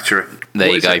manufacturer. There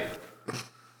What you is go. it?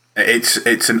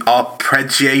 It's an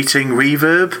arpeggiating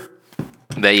reverb.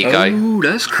 There you go. Oh,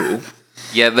 that's cool.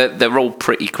 Yeah, they're all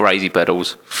pretty crazy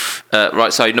pedals.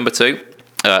 Right, so number 2,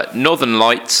 Northern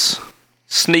Lights,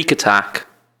 Sneak Attack,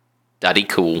 Daddy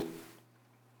Cool.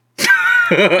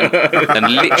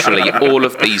 and literally all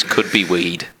of these could be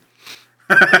weed.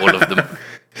 All of them.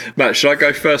 Matt, should I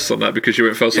go first on that because you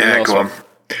went first on the Yeah, last go on.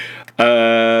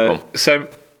 one?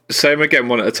 Say them again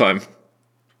one at a time.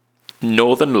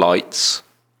 Northern Lights,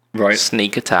 Right.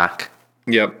 Sneak Attack,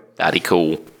 Yep. Daddy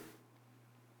Cool.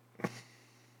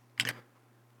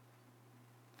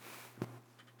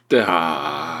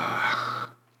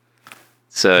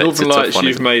 So it's a Northern tough Lights one,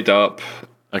 you've isn't made up.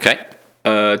 it? Okay.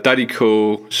 Daddy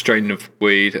Cool, Strain of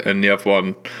Weed, and the other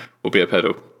one will be a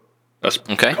pedal. That's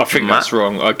Okay, I think Matt? that's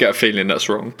wrong. I get a feeling that's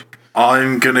wrong.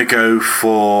 I'm gonna go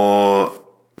for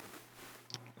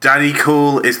Daddy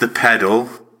Cool is the pedal.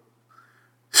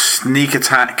 Sneak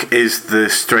Attack is the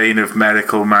strain of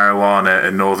medical marijuana,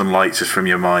 and Northern Lights is From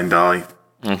Your Mind Eye.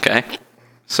 Okay.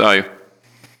 So,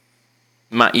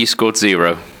 Matt, you scored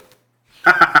 0.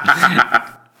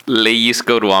 Lee, you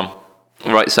scored 1.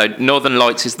 Right, so Northern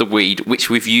Lights is the weed, which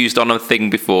we've used on a thing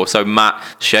before. So, Matt,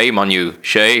 shame on you.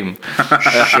 Shame.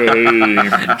 Shame.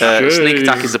 Sneak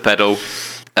Attack is the pedal.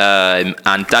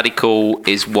 And Daddy Cool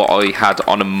is what I had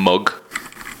on a mug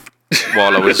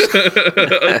while I was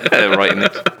writing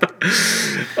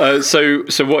this. So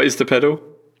what is the pedal?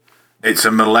 It's a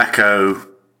Maleco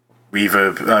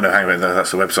reverb. Oh no, hang on,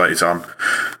 that's the website it's on.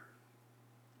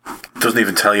 Doesn't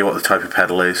even tell you what the type of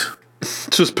pedal is.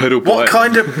 Just pedal. What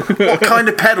kind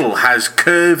of pedal has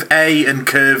curve A and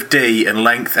curve D and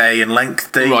length A and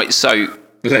length D? Right, so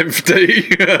Length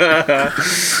D. yeah,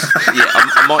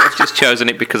 I might have just chosen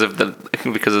it because of the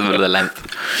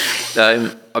length.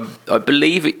 I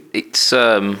believe it's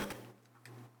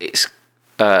like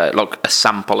a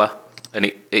sampler,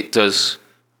 and it does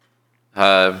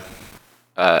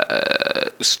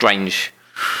strange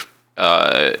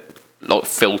like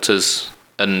filters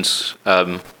and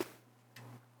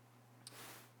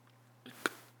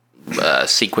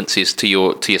sequences to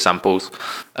your samples,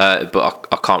 but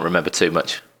I can't remember too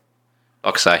much.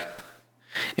 Like I say,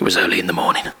 it was early in the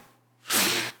morning.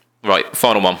 Right,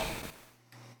 final one.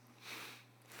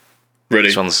 Ready?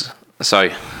 This one's so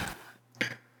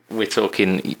we're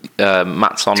talking.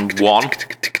 Matt's on 1.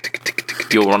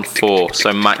 You're on 4.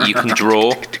 So Matt, you can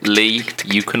draw. Lee,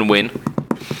 you can win.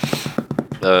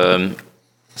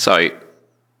 So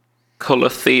Colour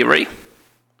Theory,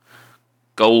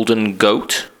 Golden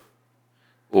Goat,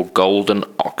 or Golden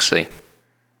Oxy.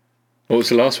 What was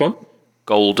the last one?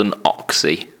 Golden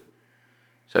Oxy.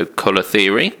 So Colour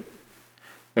Theory,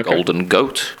 Okay. Golden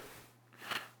Goat,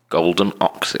 Golden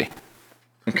Oxy.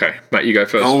 Okay, Matt, you go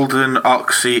first. Golden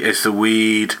Oxy is the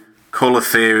weed. Colour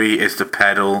Theory is the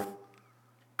pedal.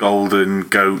 Golden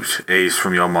Goat is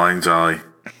From Your Mind's Eye.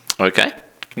 Okay.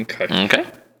 Okay. Okay.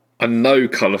 I know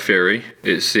Colour Theory.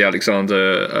 It's the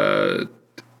Alexander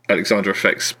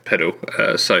Effects pedal.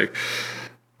 So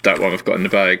that one I've got in the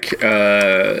bag.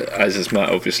 As is Matt,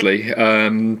 obviously.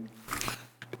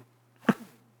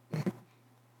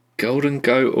 Golden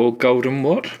Goat or Golden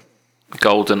what?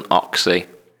 Golden Oxy.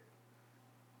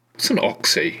 What's an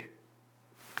Oxy?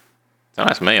 Oh,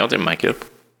 that's me. I didn't make it up.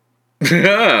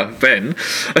 Ben.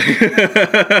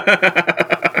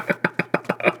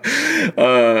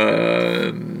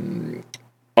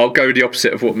 I'll go the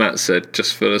opposite of what Matt said,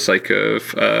 just for the sake of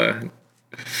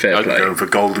fair I'm play. going for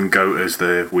Golden Goat as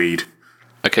the weed.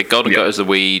 Okay, Golden Goat is the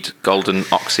weed. Golden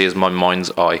Oxy is my mind's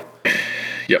eye.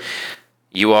 Yep.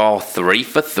 You are 3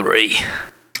 for 3.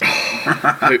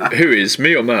 Who is,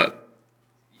 me or Matt?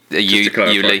 You,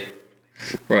 clarify. Lee.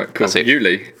 Right, cool. That's it.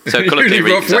 Yuli. So Colour Yuli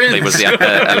Theory Roth exactly wins. was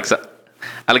the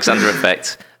Alexander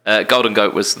Effect. Golden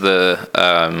Goat was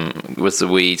the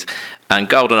weed, and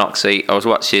Golden Oxy. I was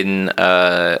watching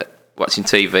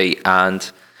TV,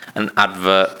 and an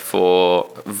advert for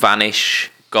Vanish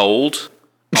Gold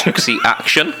Oxy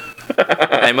Action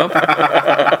came up.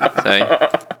 So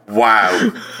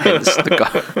Wow. hence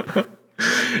the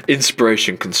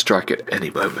Inspiration can strike at any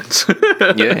moment.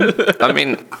 yeah. I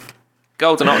mean,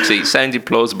 Golden Oxy sounded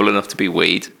plausible enough to be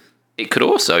weed. It could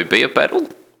also be a pedal.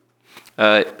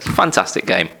 Fantastic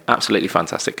game, absolutely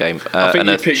fantastic game.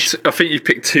 I think you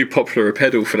picked too popular a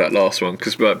pedal for that last one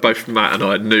because both Matt and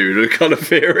I knew the Colour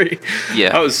Theory. Yeah,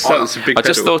 that was a big. I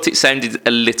just pedal. thought it sounded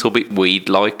a little bit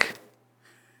weed-like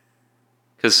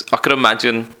because I could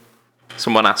imagine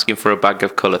someone asking for a bag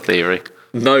of Colour Theory.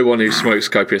 no one who smokes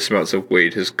copious amounts of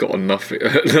weed has got enough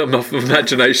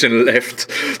imagination left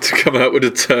to come out with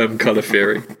a term colour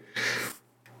theory.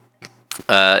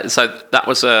 So that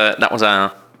was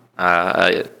our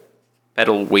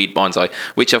pedal weed mind's eye,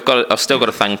 which I've still got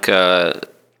to thank the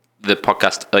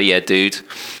podcast Yeah Dude,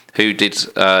 who did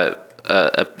a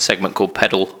segment called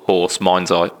Pedal Horse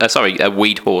Mind's Eye. A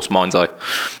Weed Horse Mind's Eye.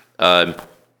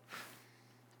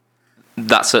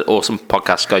 That's an awesome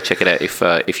podcast. Go check it out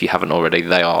if you haven't already.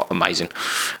 They are amazing,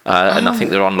 and I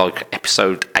think they're on like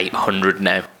episode 800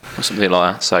 now or something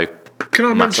like that. So can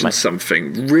I mention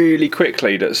something really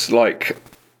quickly that's like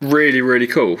really, really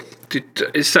cool?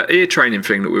 It's that ear training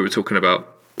thing that we were talking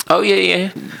about. Oh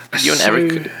yeah. You and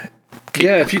Eric.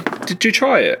 Yeah, did you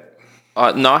try it?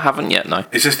 No, I haven't yet. No.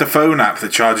 Is this the phone app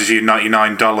that charges you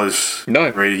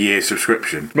 $99 for a year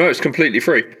subscription? No, it's completely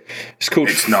free. It's called.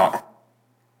 It's not.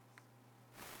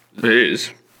 It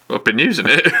is. I've been using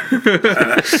it.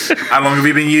 How long have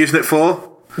you been using it for?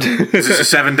 Is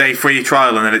this a 7-day free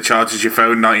trial and then it charges your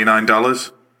phone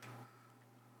 $99?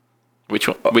 Which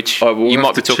one? You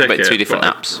might be talking about two different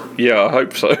apps. Yeah, I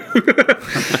hope so.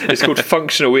 It's called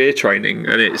Functional Ear Training,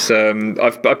 and it's I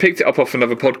picked it up off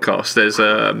another podcast. There's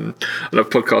another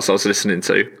podcast I was listening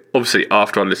to, obviously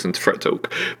after I listened to Fret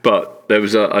Talk, but there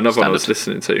was another one I was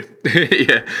listening to.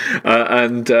 Yeah,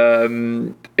 and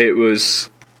it was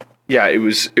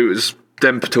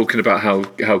them talking about how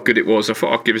good it was. I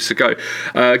thought I'll give this a go.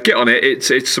 Get on it.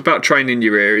 It's about training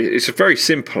your ear. It's a very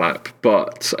simple app,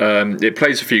 but it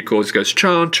plays a few chords. It goes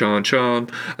chan chan chan,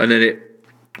 and then it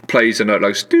plays a note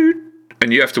like doot,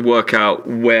 and you have to work out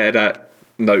where that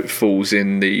note falls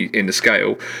in the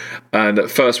scale. And at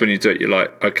first, when you do it, you're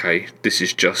like, okay, this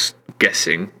is just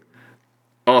guessing.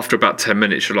 After about 10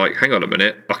 minutes, you're like, hang on a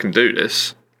minute, I can do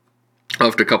this.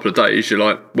 After a couple of days, you're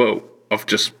like, well, I've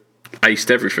just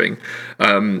aced everything,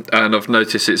 and I've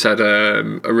noticed it's had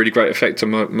a really great effect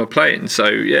on my playing. So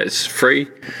yeah, it's free,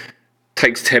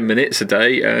 takes 10 minutes a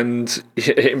day, and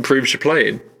it improves your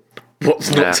playing.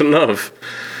 What's not to love?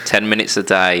 10 minutes a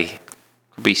day.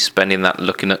 Could be spending that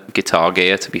looking at Guitar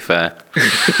Gear, to be fair.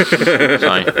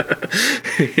 So,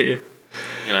 you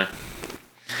know.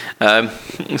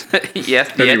 Yeah,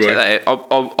 anyway. Check that out.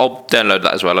 I'll download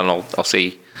that as well, and I'll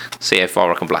see how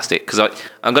far I can blast it, because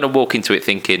I'm going to walk into it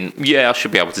thinking, yeah, I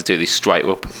should be able to do this straight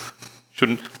up.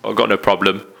 I've got no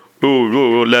problem.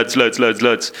 Oh, lads. And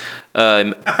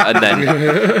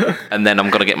then I'm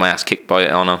going to get my ass kicked by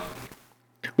it, aren't I?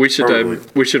 We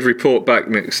should report back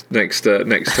next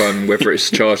time whether it's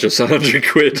charged us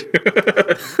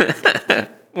 £100.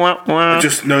 I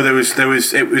just know there was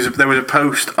a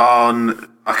post on,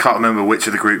 I can't remember which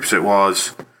of the groups it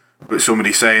was, but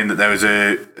somebody saying that there was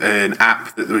an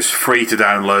app that was free to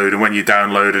download, and when you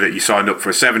downloaded it, you signed up for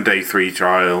a 7-day free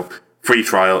trial,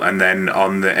 and then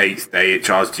on the 8th day it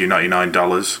charged you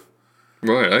 $99.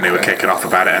 Right. Okay. And they were kicking off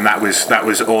about it, and that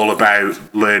was all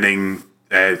about learning,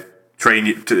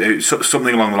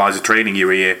 something along the lines of training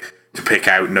your ear to pick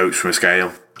out notes from a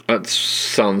scale. That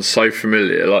sounds so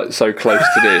familiar, like so close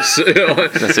to this.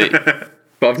 That's it.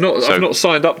 But I've not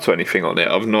signed up to anything on it.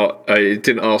 It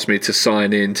didn't ask me to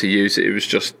sign in to use it. It was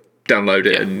just download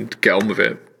it and get on with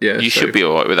it. Yeah, you should be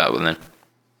all right with that one then.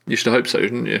 You should hope so,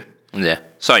 shouldn't you? Yeah.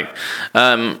 So,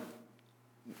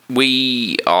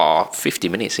 we are 50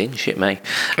 minutes in. Shit, me.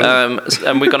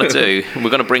 And we're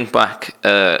gonna bring back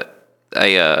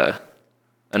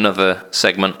another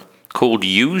segment called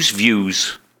Use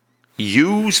Views.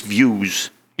 Use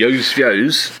Views.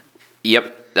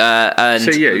 Yep. And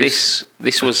this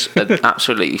was an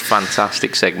absolutely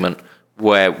fantastic segment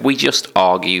where we just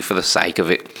argue for the sake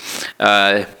of it.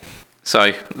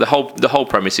 So the whole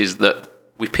premise is that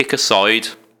we pick a side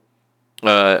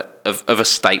of a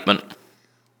statement,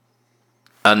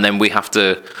 and then we have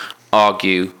to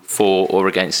argue for or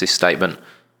against this statement.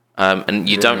 And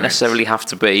you don't necessarily have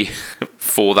to be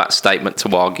for that statement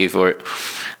to argue for it.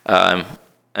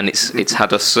 And it's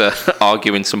had us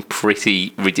arguing some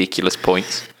pretty ridiculous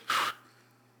points.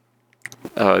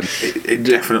 It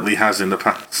definitely has in the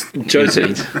past.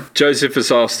 Joseph has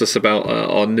asked us about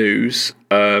our news.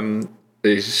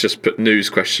 He's just put news ?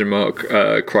 Cray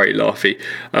Laughy.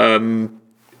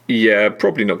 Yeah,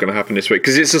 probably not going to happen this week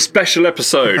because it's a special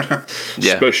episode.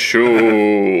 Yeah.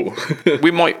 Special.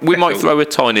 we might throw a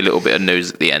tiny little bit of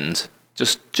news at the end.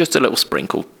 Just a little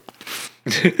sprinkle.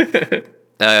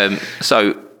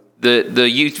 So the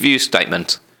youth view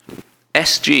statement: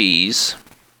 SGs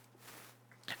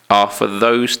are for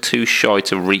those too shy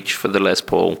to reach for the Les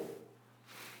Paul.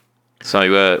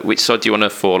 So which side do you want to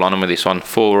fall on with this one?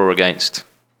 For or against?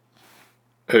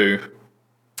 Who?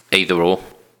 Either or.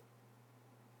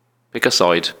 Pick a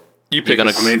side. You pick.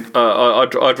 Gonna,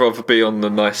 I'd rather be on the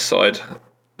nice side.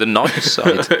 The nice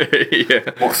side.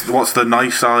 Yeah. What's the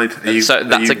nice side? So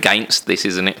that's against this,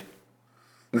 isn't it?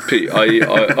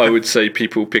 I would say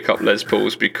people pick up Les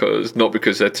Pauls not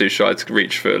because they're too shy to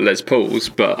reach for Les Pauls,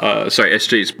 but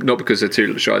SGs, not because they're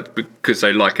too shy, because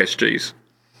they like SGs.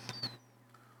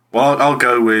 Well, I'll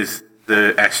go with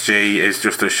the SG is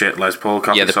just a shit Les Paul.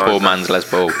 Yeah, the poor man's Les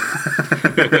Paul.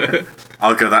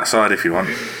 I'll go that side if you want.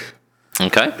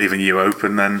 Okay. Leaving you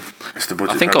open then, Mr.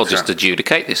 Budget. I think I'll just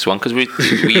adjudicate this one because we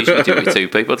usually do it with two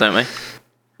people, don't we?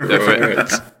 Go for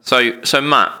it. So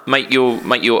Matt, make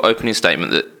your opening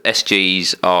statement that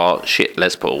SGs are shit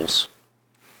Les Pauls.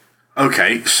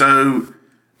 Okay, so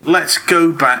let's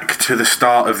go back to the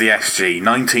start of the SG,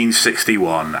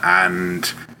 1961,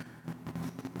 and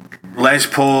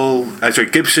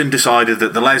Gibson decided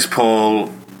that the Les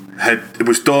Paul it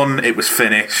was done, it was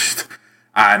finished,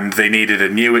 and they needed a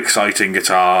new exciting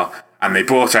guitar, and they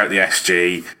brought out the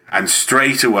SG, and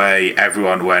straight away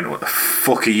everyone went, "What the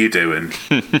fuck are you doing?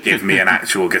 Give me an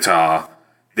actual guitar.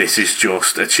 This is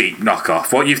just a cheap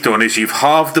knockoff." What you've done is you've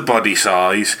halved the body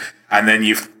size, and then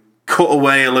you've cut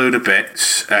away a load of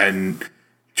bits, and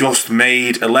just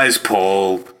made a Les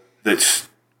Paul that's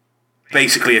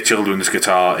basically a children's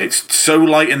guitar. It's so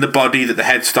light in the body that the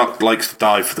headstock likes to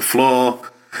dive for the floor.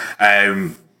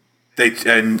 And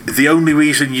the only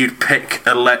reason you'd pick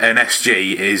an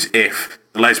SG is if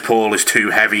the Les Paul is too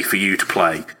heavy for you to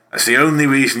play. That's the only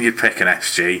reason you'd pick an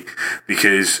SG,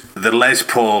 because the Les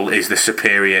Paul is the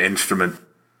superior instrument.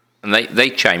 And they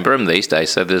chamber them these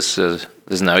days, so there's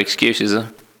no excuses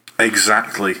there.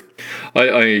 Exactly.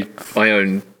 I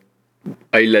own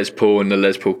a Les Paul and a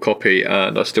Les Paul copy,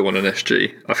 and I still want an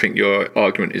SG. I think your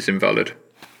argument is invalid.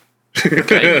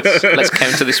 Okay, let's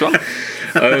counter this one.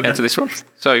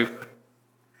 So,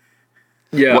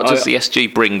 yeah, what does the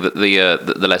SG bring that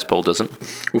the Les Paul doesn't?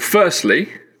 Well, firstly,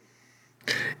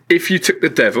 if you took the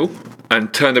Devil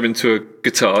and turned him into a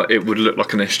guitar, it would look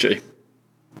like an SG.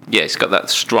 Yeah, it's got that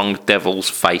strong devil's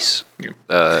face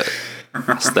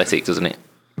aesthetic, doesn't it?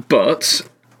 But,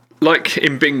 like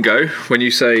in Bingo, when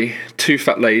you say two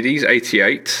fat ladies,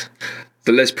 88,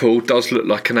 the Les Paul does look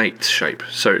like an 8 shape.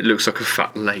 So it looks like a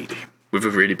fat lady with a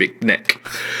really big neck.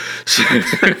 So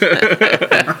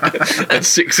and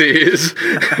 6 ears.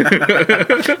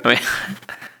 I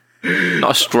mean,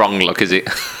 not a strong look, is it?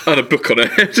 And a book on her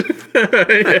head.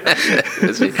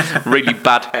 Really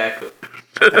bad haircut.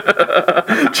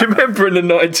 Do you remember in the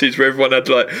 90s where everyone had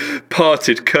like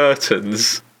parted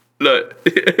curtains? Look,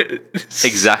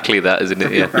 exactly that, isn't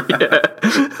it? Yeah.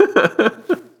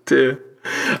 Dear.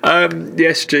 The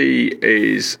SG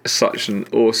is such an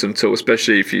awesome tool,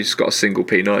 especially if you've got a single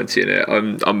P90 in it.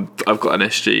 I've got an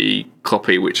SG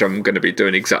copy, which I'm going to be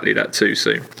doing exactly that too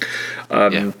soon.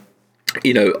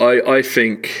 You know, I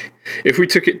think if we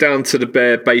took it down to the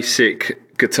bare basic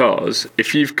guitars,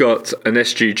 if you've got an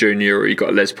SG Junior or you've got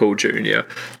a Les Paul Junior,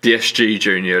 the SG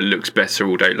Junior looks better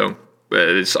all day long.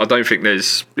 I don't think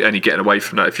there's any getting away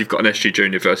from that. If you've got an SG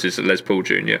Junior versus a Les Paul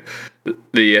Junior,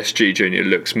 the SG Junior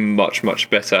looks much, much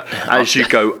better. As you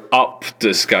go up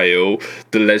the scale,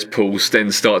 the Les Pauls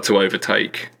then start to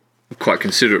overtake quite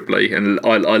considerably. And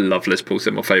I love Les Pauls;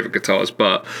 they're my favourite guitars.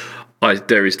 But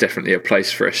there is definitely a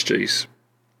place for SGs.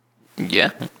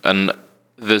 Yeah, and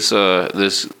there's a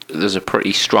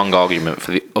pretty strong argument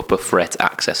for the upper fret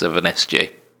access of an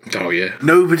SG. Oh yeah.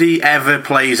 Nobody ever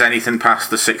plays anything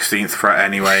past the 16th fret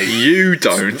anyway. You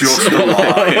don't. Just a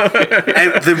lie.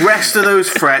 The rest of those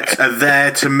frets are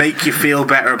there to make you feel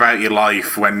better about your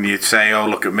life when you say, "Oh,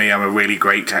 look at me, I'm a really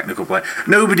great technical player."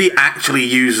 Nobody actually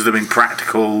uses them in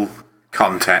practical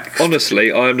context.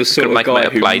 Honestly, I'm the sort of guy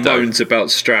who moans about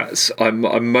strats. I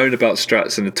moan about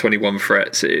strats in the 21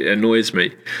 frets. It annoys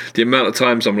me. The amount of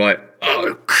times I'm like,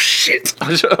 "Oh shit!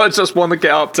 I just want to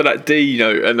get up to that D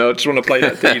note, and I just want to play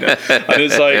that D note." And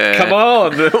it's like, "Come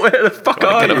on, where the fuck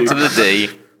are you?" Get up to the D.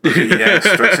 Yeah,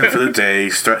 stretching for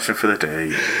the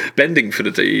D, bending for the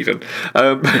D even.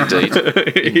 Indeed.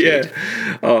 Yeah.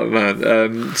 Oh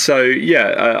man. So yeah,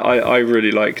 I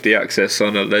really like the access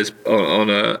on an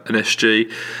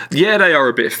SG. Yeah, they are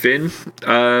a bit thin.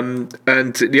 And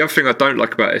the other thing I don't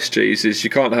like about SGs is you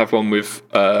can't have one with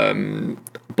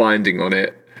binding on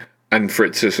it, and for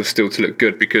it to still to look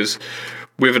good, because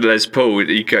with a Les Paul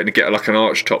you're going to get like an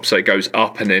arch top, so it goes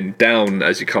up and then down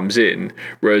as it comes in,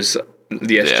 whereas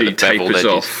the SG the tapers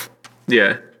off.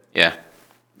 Yeah.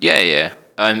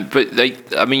 But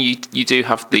you do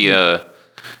have the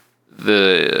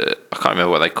I can't remember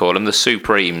what they call them, the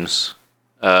Supremes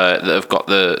that have got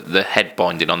the head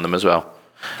binding on them as well.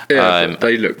 Yeah,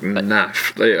 they look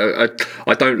naff.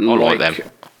 I don't like them.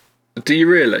 Do you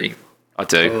really? I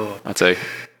do. I do.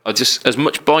 I just, as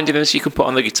much binding as you can put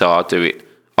on the guitar, I'd do it.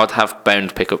 I'd have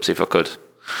bound pickups if I could.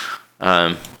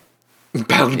 Bound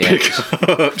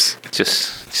pickups.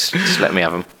 Just let me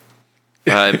have them.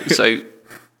 So you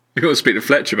got to speak to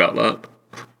Fletch about that.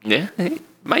 Yeah,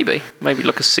 maybe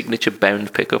like a signature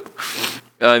bound pickup.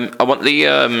 I want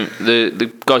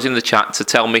the guys in the chat to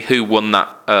tell me who won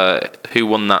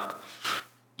that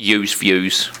used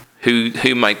views.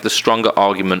 Who made the stronger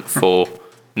argument for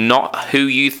not who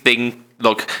you think,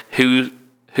 like whose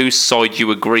side you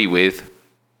agree with,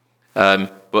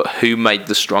 but who made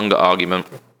the stronger argument.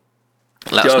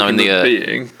 Let us know in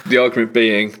the argument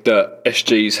being that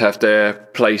SGs have their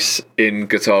place in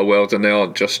guitar world and they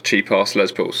aren't just cheap ass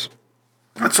Les Pauls.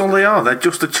 That's all they are. They're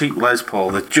just a cheap Les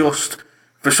Paul. They're just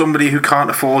for somebody who can't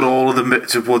afford all of the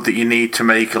bits of wood that you need to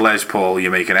make a Les Paul.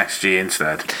 You make an SG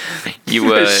instead.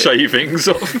 You savings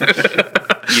off.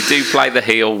 You do play the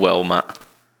heel well, Matt.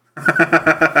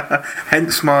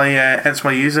 hence my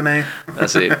username.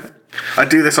 That's it. I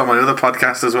do this on my other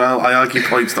podcast as well. I argue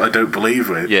points that I don't believe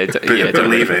with.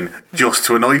 Believe in just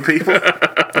to annoy people.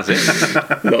 That's it.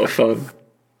 A lot of fun,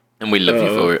 and we love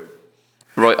you for it.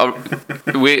 Right,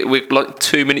 we're like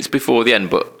 2 minutes before the end,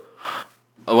 but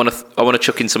I want to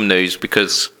chuck in some news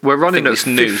because we're running at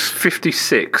news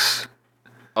 56.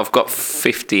 I've got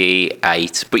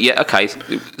 58, but yeah, okay.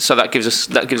 So that gives us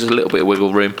a little bit of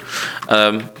wiggle room.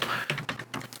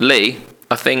 Lee,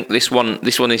 I think this one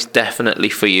is definitely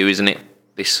for you, isn't it?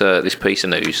 This piece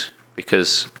of news,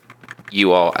 because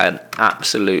you are an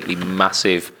absolutely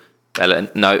massive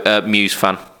Muse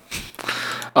fan.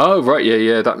 Oh right,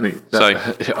 yeah, that means so.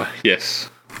 Yes.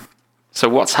 So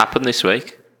what's happened this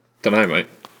week? Don't know, mate.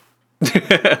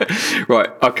 Right,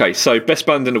 okay. So best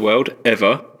band in the world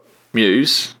ever,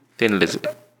 Muse. Thin Lizzy.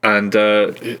 And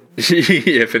yeah,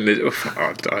 Thin Lizzy.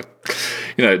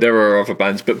 There are other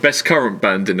bands, but best current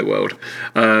band in the world.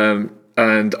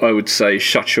 And I would say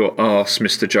Shut Your Arse,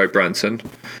 Mr. Joe Branton,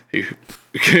 who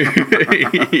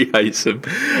he hates them.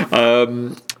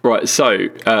 Right, so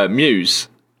Muse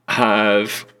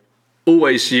have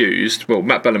always used,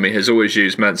 Matt Bellamy has always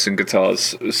used Manson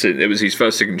guitars. It was his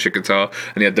first signature guitar,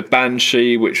 and he had the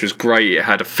Banshee, which was great. It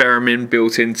had a theremin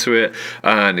built into it,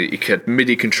 and he had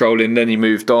MIDI controlling. Then he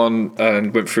moved on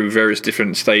and went through various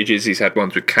different stages. He's had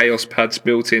ones with Chaos pads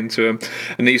built into them,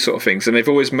 and these sort of things. And they've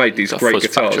always made these great Fuzz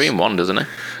guitars. Factory in one, doesn't it?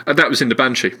 And that was in the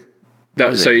Banshee.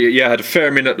 So yeah, had a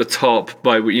theremin at the top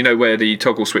by where the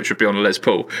toggle switch would be on a Les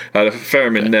Paul. Had a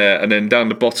theremin there, and then down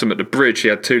the bottom at the bridge, he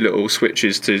had two little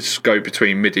switches to go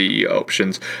between MIDI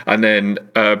options, and then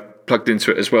plugged into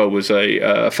it as well was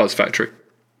a Fuzz Factory.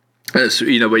 That's where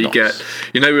you get at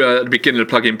the beginning of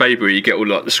Plug-in Baby, where you get all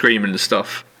like the screaming and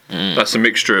stuff. That's a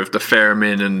mixture of the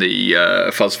theremin and the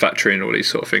Fuzz Factory and all these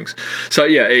sort of things. So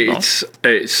yeah,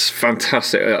 it's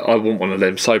fantastic. I want one of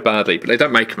them so badly, but they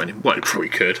don't make them anymore. Well, they probably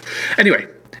could. Anyway,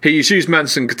 he's used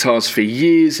Manson guitars for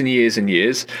years and years and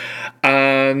years,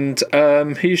 and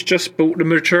he's just bought the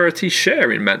majority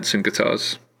share in Manson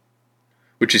guitars,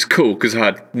 which is cool because I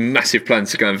had massive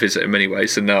plans to go and visit him anyway.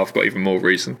 So now I've got even more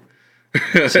reason.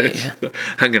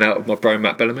 Hanging out with my bro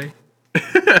Matt Bellamy.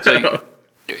 So,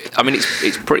 I mean,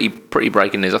 it's pretty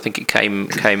breaking news. I think it came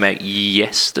out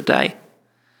yesterday.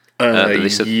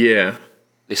 This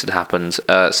had happened.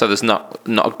 So there's not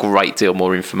a great deal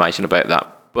more information about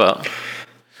that. But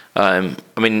I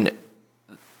mean,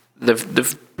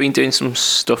 they've been doing some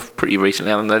stuff pretty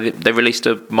recently, and they released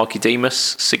a Mikey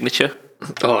Demus signature.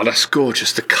 Oh, that's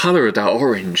gorgeous! The colour of that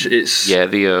orange, it's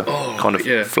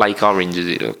the flake orange, is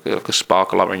it like a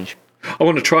sparkle orange? I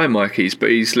want to try Mikey's, but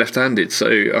he's left-handed, so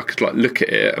I could look at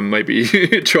it and maybe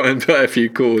try and play a few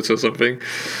chords or something.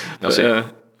 That's it.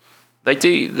 They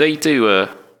do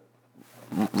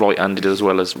right-handed as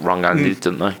well as wrong-handed,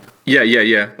 don't they?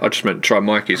 Yeah. I just meant try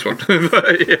Mikey's one.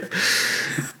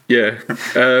 Yeah.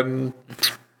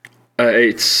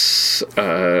 I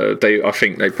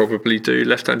think they probably do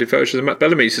left-handed versions of Matt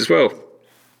Bellamy's as well.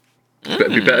 But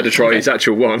it'd be better to try his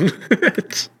actual one.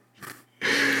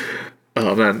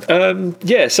 Oh man,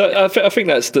 So I think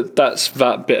that's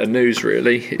that bit of news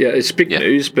really. Yeah, it's big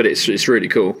news, but it's really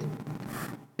cool.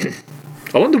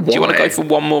 I wonder why. Do you want to go for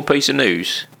one more piece of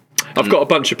news? I've got a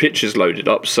bunch of pictures loaded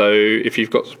up, so if you've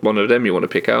got one of them you want to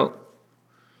pick out,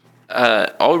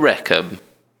 I reckon,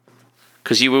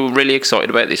 because you were really excited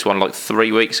about this one like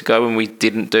 3 weeks ago and we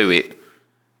didn't do it.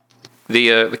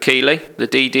 The Keeley, the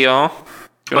DDR.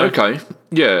 Okay,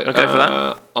 yeah. Okay for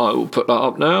that. I will put that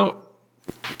up now.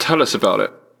 Tell us about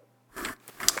it.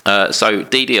 So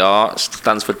DDR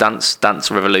stands for Dance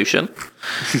Revolution,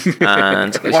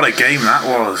 and what a game that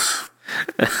was!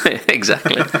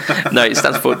 Exactly. No, it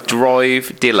stands for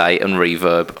drive, delay, and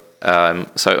reverb.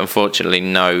 So unfortunately,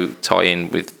 no tie-in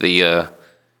with the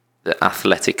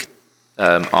athletic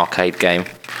arcade game.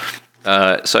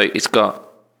 So it's got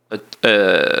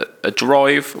a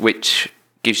drive which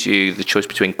gives you the choice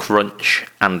between crunch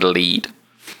and lead.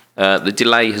 The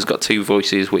delay has got two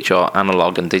voices which are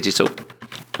analog and digital,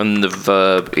 and the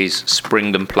verb is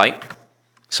spring and plate.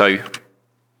 So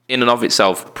in and of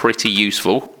itself, pretty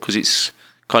useful because it's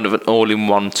kind of an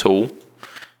all-in-one tool.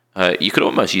 You could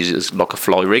almost use it as like a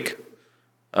fly rig.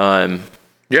 Totally.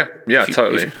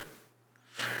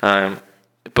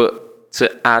 But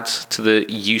to add to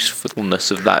the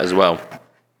usefulness of that as well,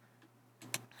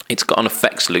 it's got an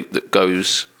effects loop that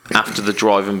goes after the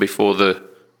drive and before the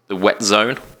wet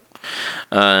zone.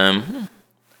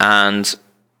 And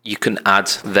you can add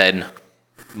then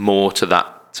more to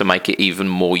that to make it even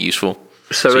more useful.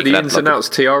 So are the ins and outs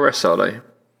TRS, are they?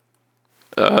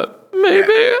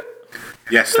 Maybe.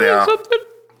 Yes, they are. Something.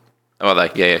 Oh, are they?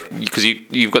 Yeah. Because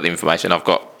you've got the information. I've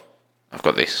got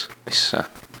this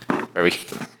very,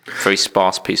 very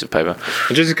sparse piece of paper.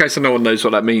 And just in case no one knows what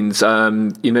that means,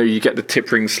 you get the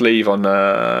tip ring sleeve on.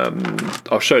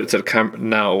 I'll show it to the camera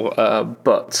now,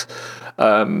 but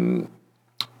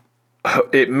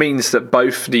it means that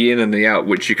both the in and the out,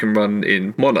 which you can run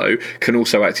in mono, can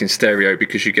also act in stereo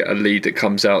because you get a lead that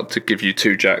comes out to give you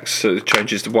two jacks, so it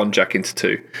changes the one jack into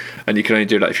two, and you can only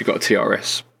do that if you've got a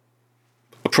TRS.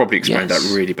 I probably explained that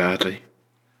really badly.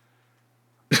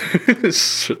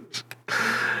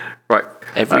 Right.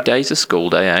 Every day's a school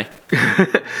day, eh?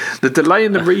 The delay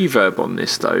and the reverb on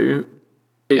this, though,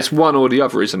 it's one or the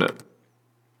other, isn't it?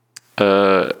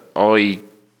 I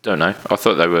don't know. I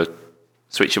thought they were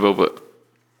switchable, but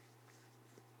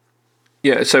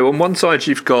yeah. So on one side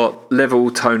you've got level,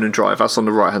 tone, and drive. That's on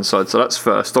the right hand side. So that's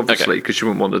first, obviously, because you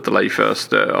wouldn't want to delay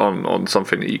first on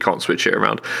something that you can't switch it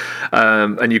around.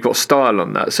 And you've got style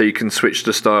on that, so you can switch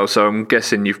the style. So I'm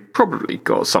guessing you've probably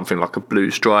got something like a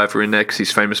blues driver in there because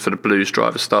he's famous for the blues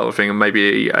driver style thing, and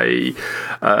maybe a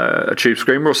tube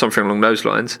screamer or something along those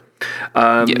lines.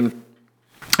 And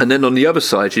then on the other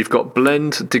side you've got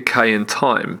blend, decay, and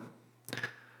time.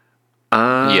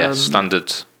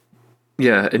 Standard.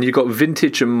 Yeah, and you've got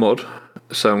vintage and mod.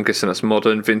 So I'm guessing that's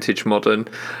modern, vintage, modern.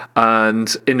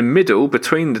 And in the middle,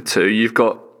 between the two, you've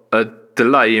got a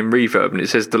delay in reverb. And it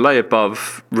says delay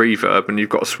above reverb, and you've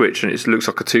got a switch, and it looks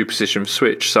like a two-position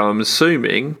switch. So I'm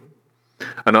assuming,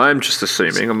 and I am just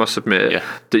assuming, I must admit,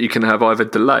 that you can have either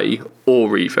delay or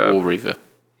reverb.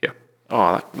 Yeah.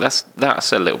 Oh,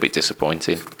 that's a little bit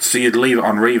disappointing. So you'd leave it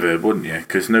on reverb, wouldn't you?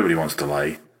 Because nobody wants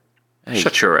delay. Hey.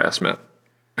 Shut your ass, Matt.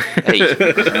 Hey,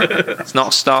 let's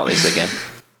not start this again.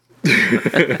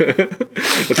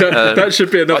 That should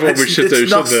be another one we should do.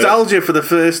 It's nostalgia for the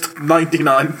first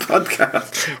 99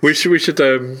 podcast. We should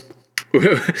do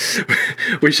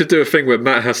a thing where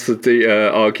Matt has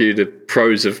to argue the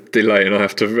pros of delay, and I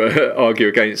have to argue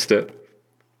against it.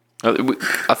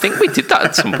 I think we did that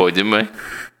at some point, didn't we?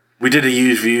 We did a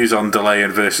use views on delay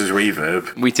and versus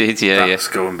reverb. We did, yeah. That's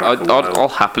going back a while. I'll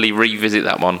happily revisit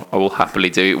that one. I will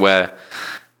happily do it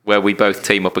where we both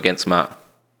team up against Matt.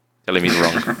 Tell him he's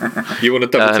wrong. You want to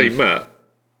double team Matt?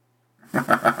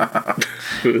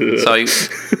 So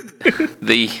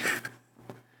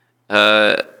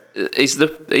is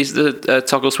the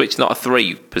toggle switch not a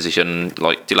 3 position,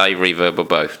 like delay, reverb, or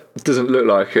both? It doesn't look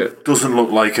like it. Doesn't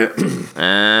look like it.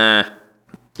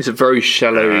 It's a very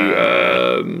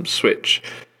shallow switch.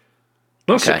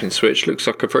 Nice looking switch. Looks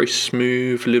like a very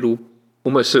smooth little.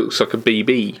 Almost looks like a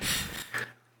BB.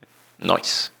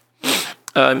 Nice.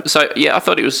 So yeah, I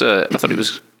thought it was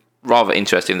rather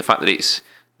interesting, the fact that it's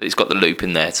got the loop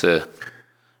in there to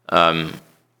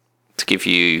give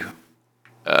you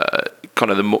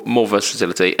kind of the more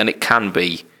versatility, and it can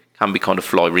be kind of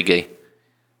fly riggy.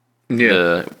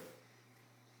 Yeah.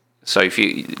 So if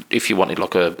you wanted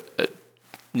like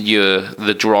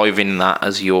the drive in that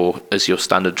as your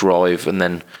standard drive, and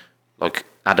then like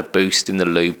add a boost in the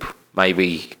loop,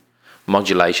 maybe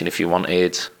modulation if you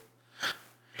wanted.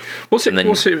 What's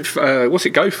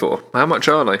it go for? How much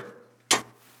are they?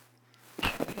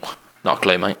 Not a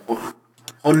clue, mate.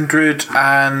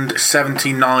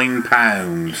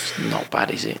 £179. Not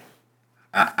bad, is it?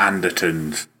 At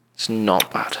Andertons. It's not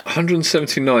bad.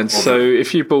 179. So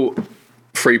if you bought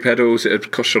 3 pedals, it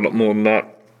would cost you a lot more than that,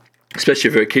 especially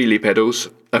for Keeley pedals.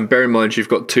 And bear in mind, you've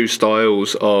got 2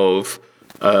 styles of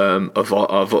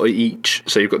each.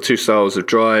 So you've got 2 styles of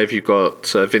drive. You've got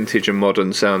vintage and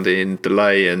modern sounding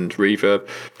delay and reverb.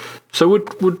 So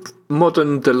would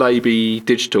modern delay be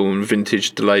digital and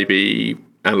vintage delay be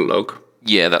analog?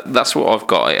 Yeah, that's what I've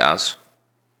got it as.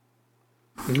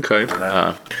 Okay.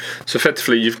 So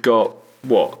effectively, you've got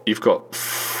what? You've got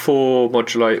 4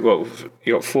 modulate. Well,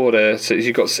 you got 4 there. So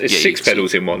you've got 6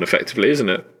 pedals in one, effectively, isn't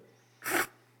it?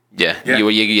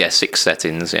 Yeah. 6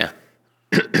 settings. Yeah.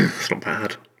 It's not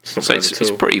bad.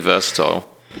 It's pretty versatile.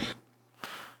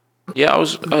 Yeah, I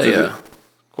was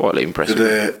quite impressed.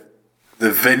 The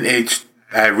vintage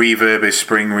reverb is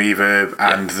spring reverb,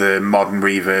 and the modern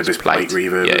reverb is plate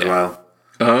reverb as well.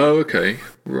 Oh, okay,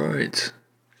 right.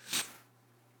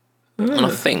 And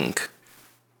I think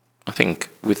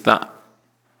with that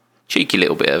cheeky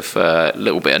little bit of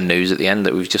news at the end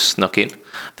that we've just snuck in,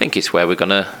 I think it's where we're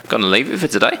gonna leave it for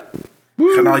today.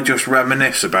 Can I just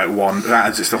reminisce about one?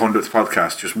 As it's the 100th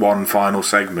podcast, just one final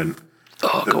segment.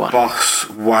 Oh, the go on. Boss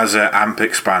Wazza amp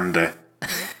expander.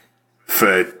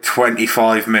 For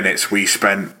 25 minutes, we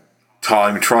spent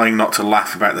time trying not to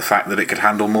laugh about the fact that it could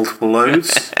handle multiple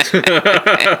loads.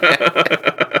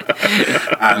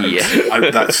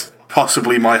 And that's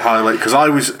possibly my highlight, because I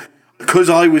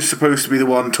was supposed to be the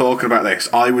one talking about this.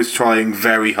 I was trying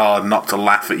very hard not to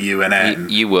laugh at you and N.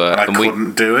 You were, and I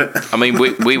couldn't do it. I mean,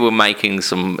 we were making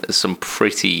some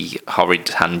pretty horrid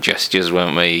hand gestures,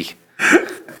 weren't we?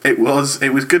 It was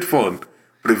good fun,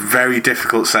 but a very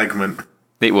difficult segment.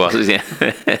 It was, yeah.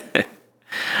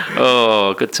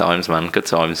 Oh, good times, man. Good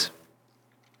times.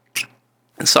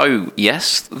 So,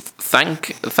 yes,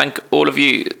 thank all of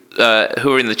you who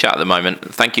are in the chat at the moment.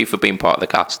 Thank you for being part of the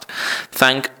cast.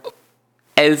 Thank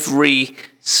every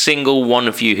single one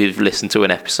of you who've listened to an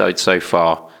episode so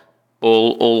far.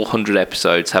 All 100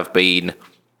 episodes have been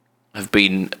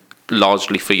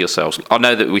largely for yourselves. I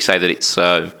know that we say that it's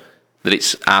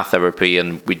our therapy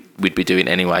and we'd be doing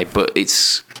it anyway, but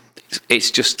it's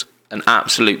just an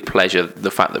absolute pleasure,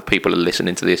 the fact that people are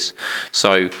listening to this.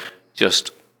 So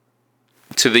just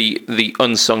to the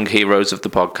unsung heroes of the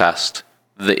podcast,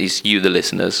 that is you, the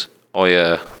listeners,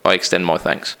 I extend my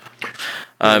thanks.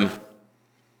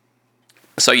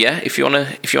 So yeah, if you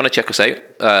wanna check us out,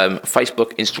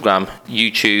 Facebook, Instagram,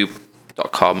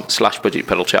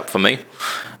 YouTube.com/budgetpedalchat for me.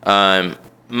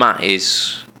 Matt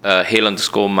is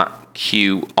heel_Matt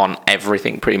Q on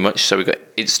everything pretty much. So we've got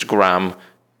Instagram,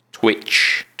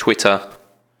 Twitch, Twitter.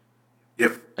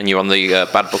 Yep. And you're on the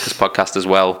Bad Bookers podcast as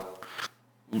well,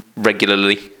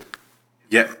 regularly.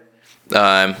 Yep.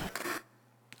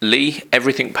 Lee,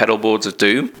 everything pedalboards of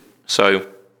doom. So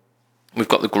we've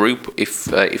got the group.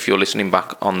 If you're listening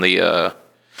back on the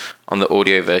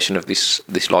audio version of this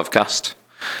live cast,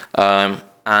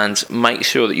 and make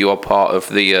sure that you are part of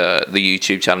the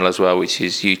YouTube channel as well, which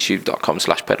is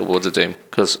youtube.com/pedalboards of doom,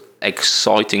 because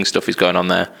exciting stuff is going on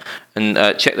there. And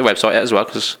check the website out as well,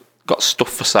 because got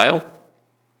stuff for sale.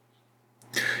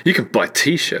 You can buy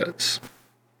T-shirts,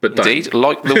 but indeed,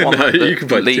 like the one. You can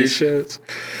buy T-shirts.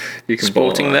 You can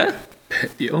sporting buy, there.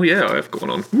 Oh yeah, I have gone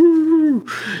on. Woo!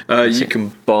 You can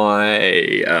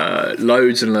buy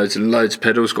loads and loads and loads of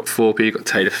pedals. Got 4P, got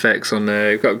Taylor Effects on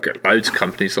there. We've got loads of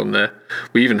companies on there.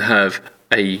 We even have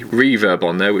a reverb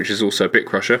on there, which is also a Bit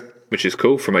Crusher, which is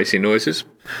cool, from AC Noises.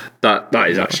 That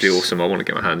is actually awesome. I want to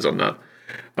get my hands on that.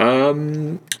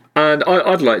 And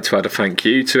I'd like to add a thank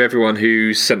you to everyone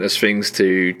who sent us things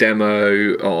to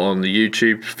demo on the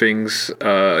YouTube things,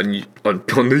 on the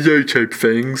YouTube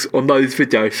things, on those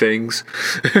video things.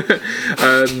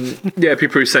 Yeah,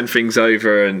 people who send things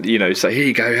over and, say, here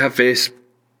you go, have this,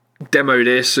 demo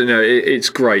this. It's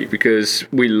great, because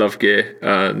we love gear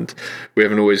and we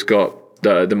haven't always got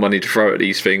the money to throw at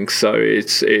these things. So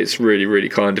it's really, really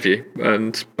kind of you.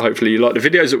 And hopefully you like the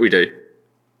videos that we do.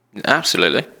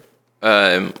 Absolutely.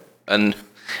 And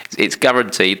it's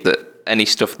guaranteed that any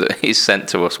stuff that is sent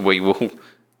to us, we will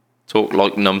talk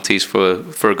like numpties for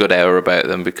a good hour about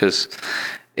them, because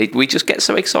we just get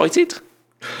so excited.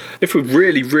 If we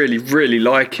really, really, really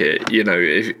like it,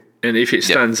 if it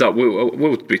stands up,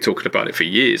 we'll be talking about it for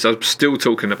years. I'm still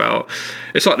talking about.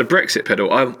 It's like the Brexit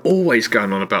pedal. I'm always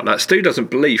going on about that. Stu doesn't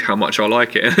believe how much I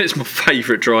like it, and it's my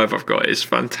favourite drive I've got. It's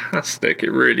fantastic.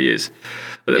 It really is.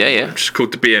 Yeah. It's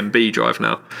called the BMB drive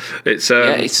now. It's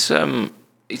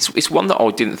one that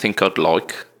I didn't think I'd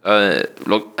like.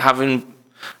 Like, having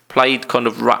played kind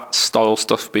of Rat style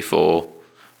stuff before,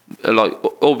 like,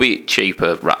 albeit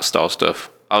cheaper Rat style stuff,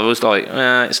 I was like,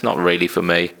 it's not really for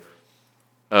me.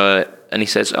 And he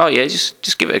says, oh yeah,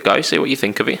 just give it a go, see what you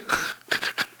think of it.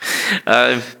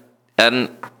 And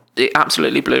it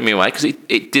absolutely blew me away, because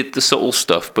it did the subtle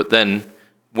stuff, but then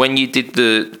when you did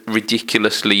the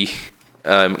ridiculously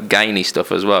gainy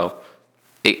stuff as well,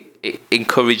 it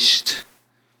encouraged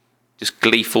just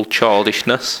gleeful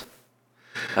childishness,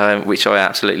 which I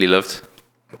absolutely loved.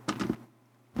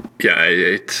 Yeah,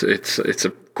 it's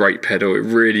a great pedal. It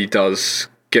really does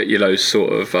get you those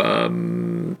sort of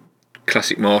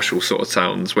classic Marshall sort of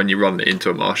sounds when you run it into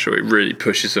a Marshall. It really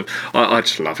pushes them. I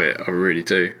just love it. I really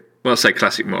do. When I say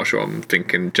classic Marshall, I'm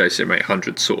thinking JCM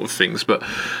 800 sort of things, but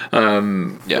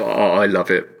I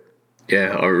love it.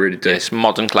 Yeah, I really do. Yeah, it's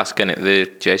modern classic, isn't it? The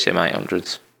JCM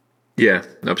 800s. Yeah,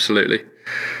 absolutely.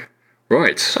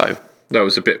 Right. So that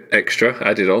was a bit extra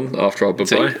added on after our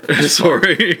bye-bye.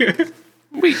 Sorry.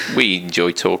 we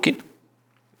enjoy talking.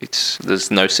 There's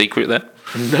no secret there.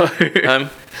 No.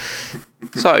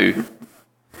 So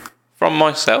from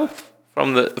myself, for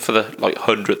the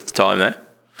 100th time there,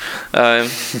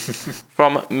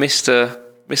 from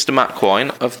Mr. Matt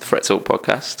Quine of the Fret Talk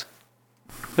podcast.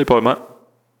 Hey, bye, Matt.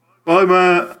 Bye,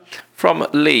 Matt. From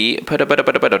Lee,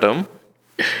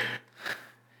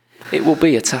 it will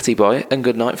be a tatty bye and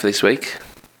good night for this week.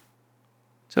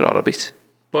 Ta-ra a bit.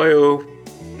 Bye all.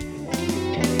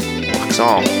 Wax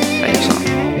on. Thanks.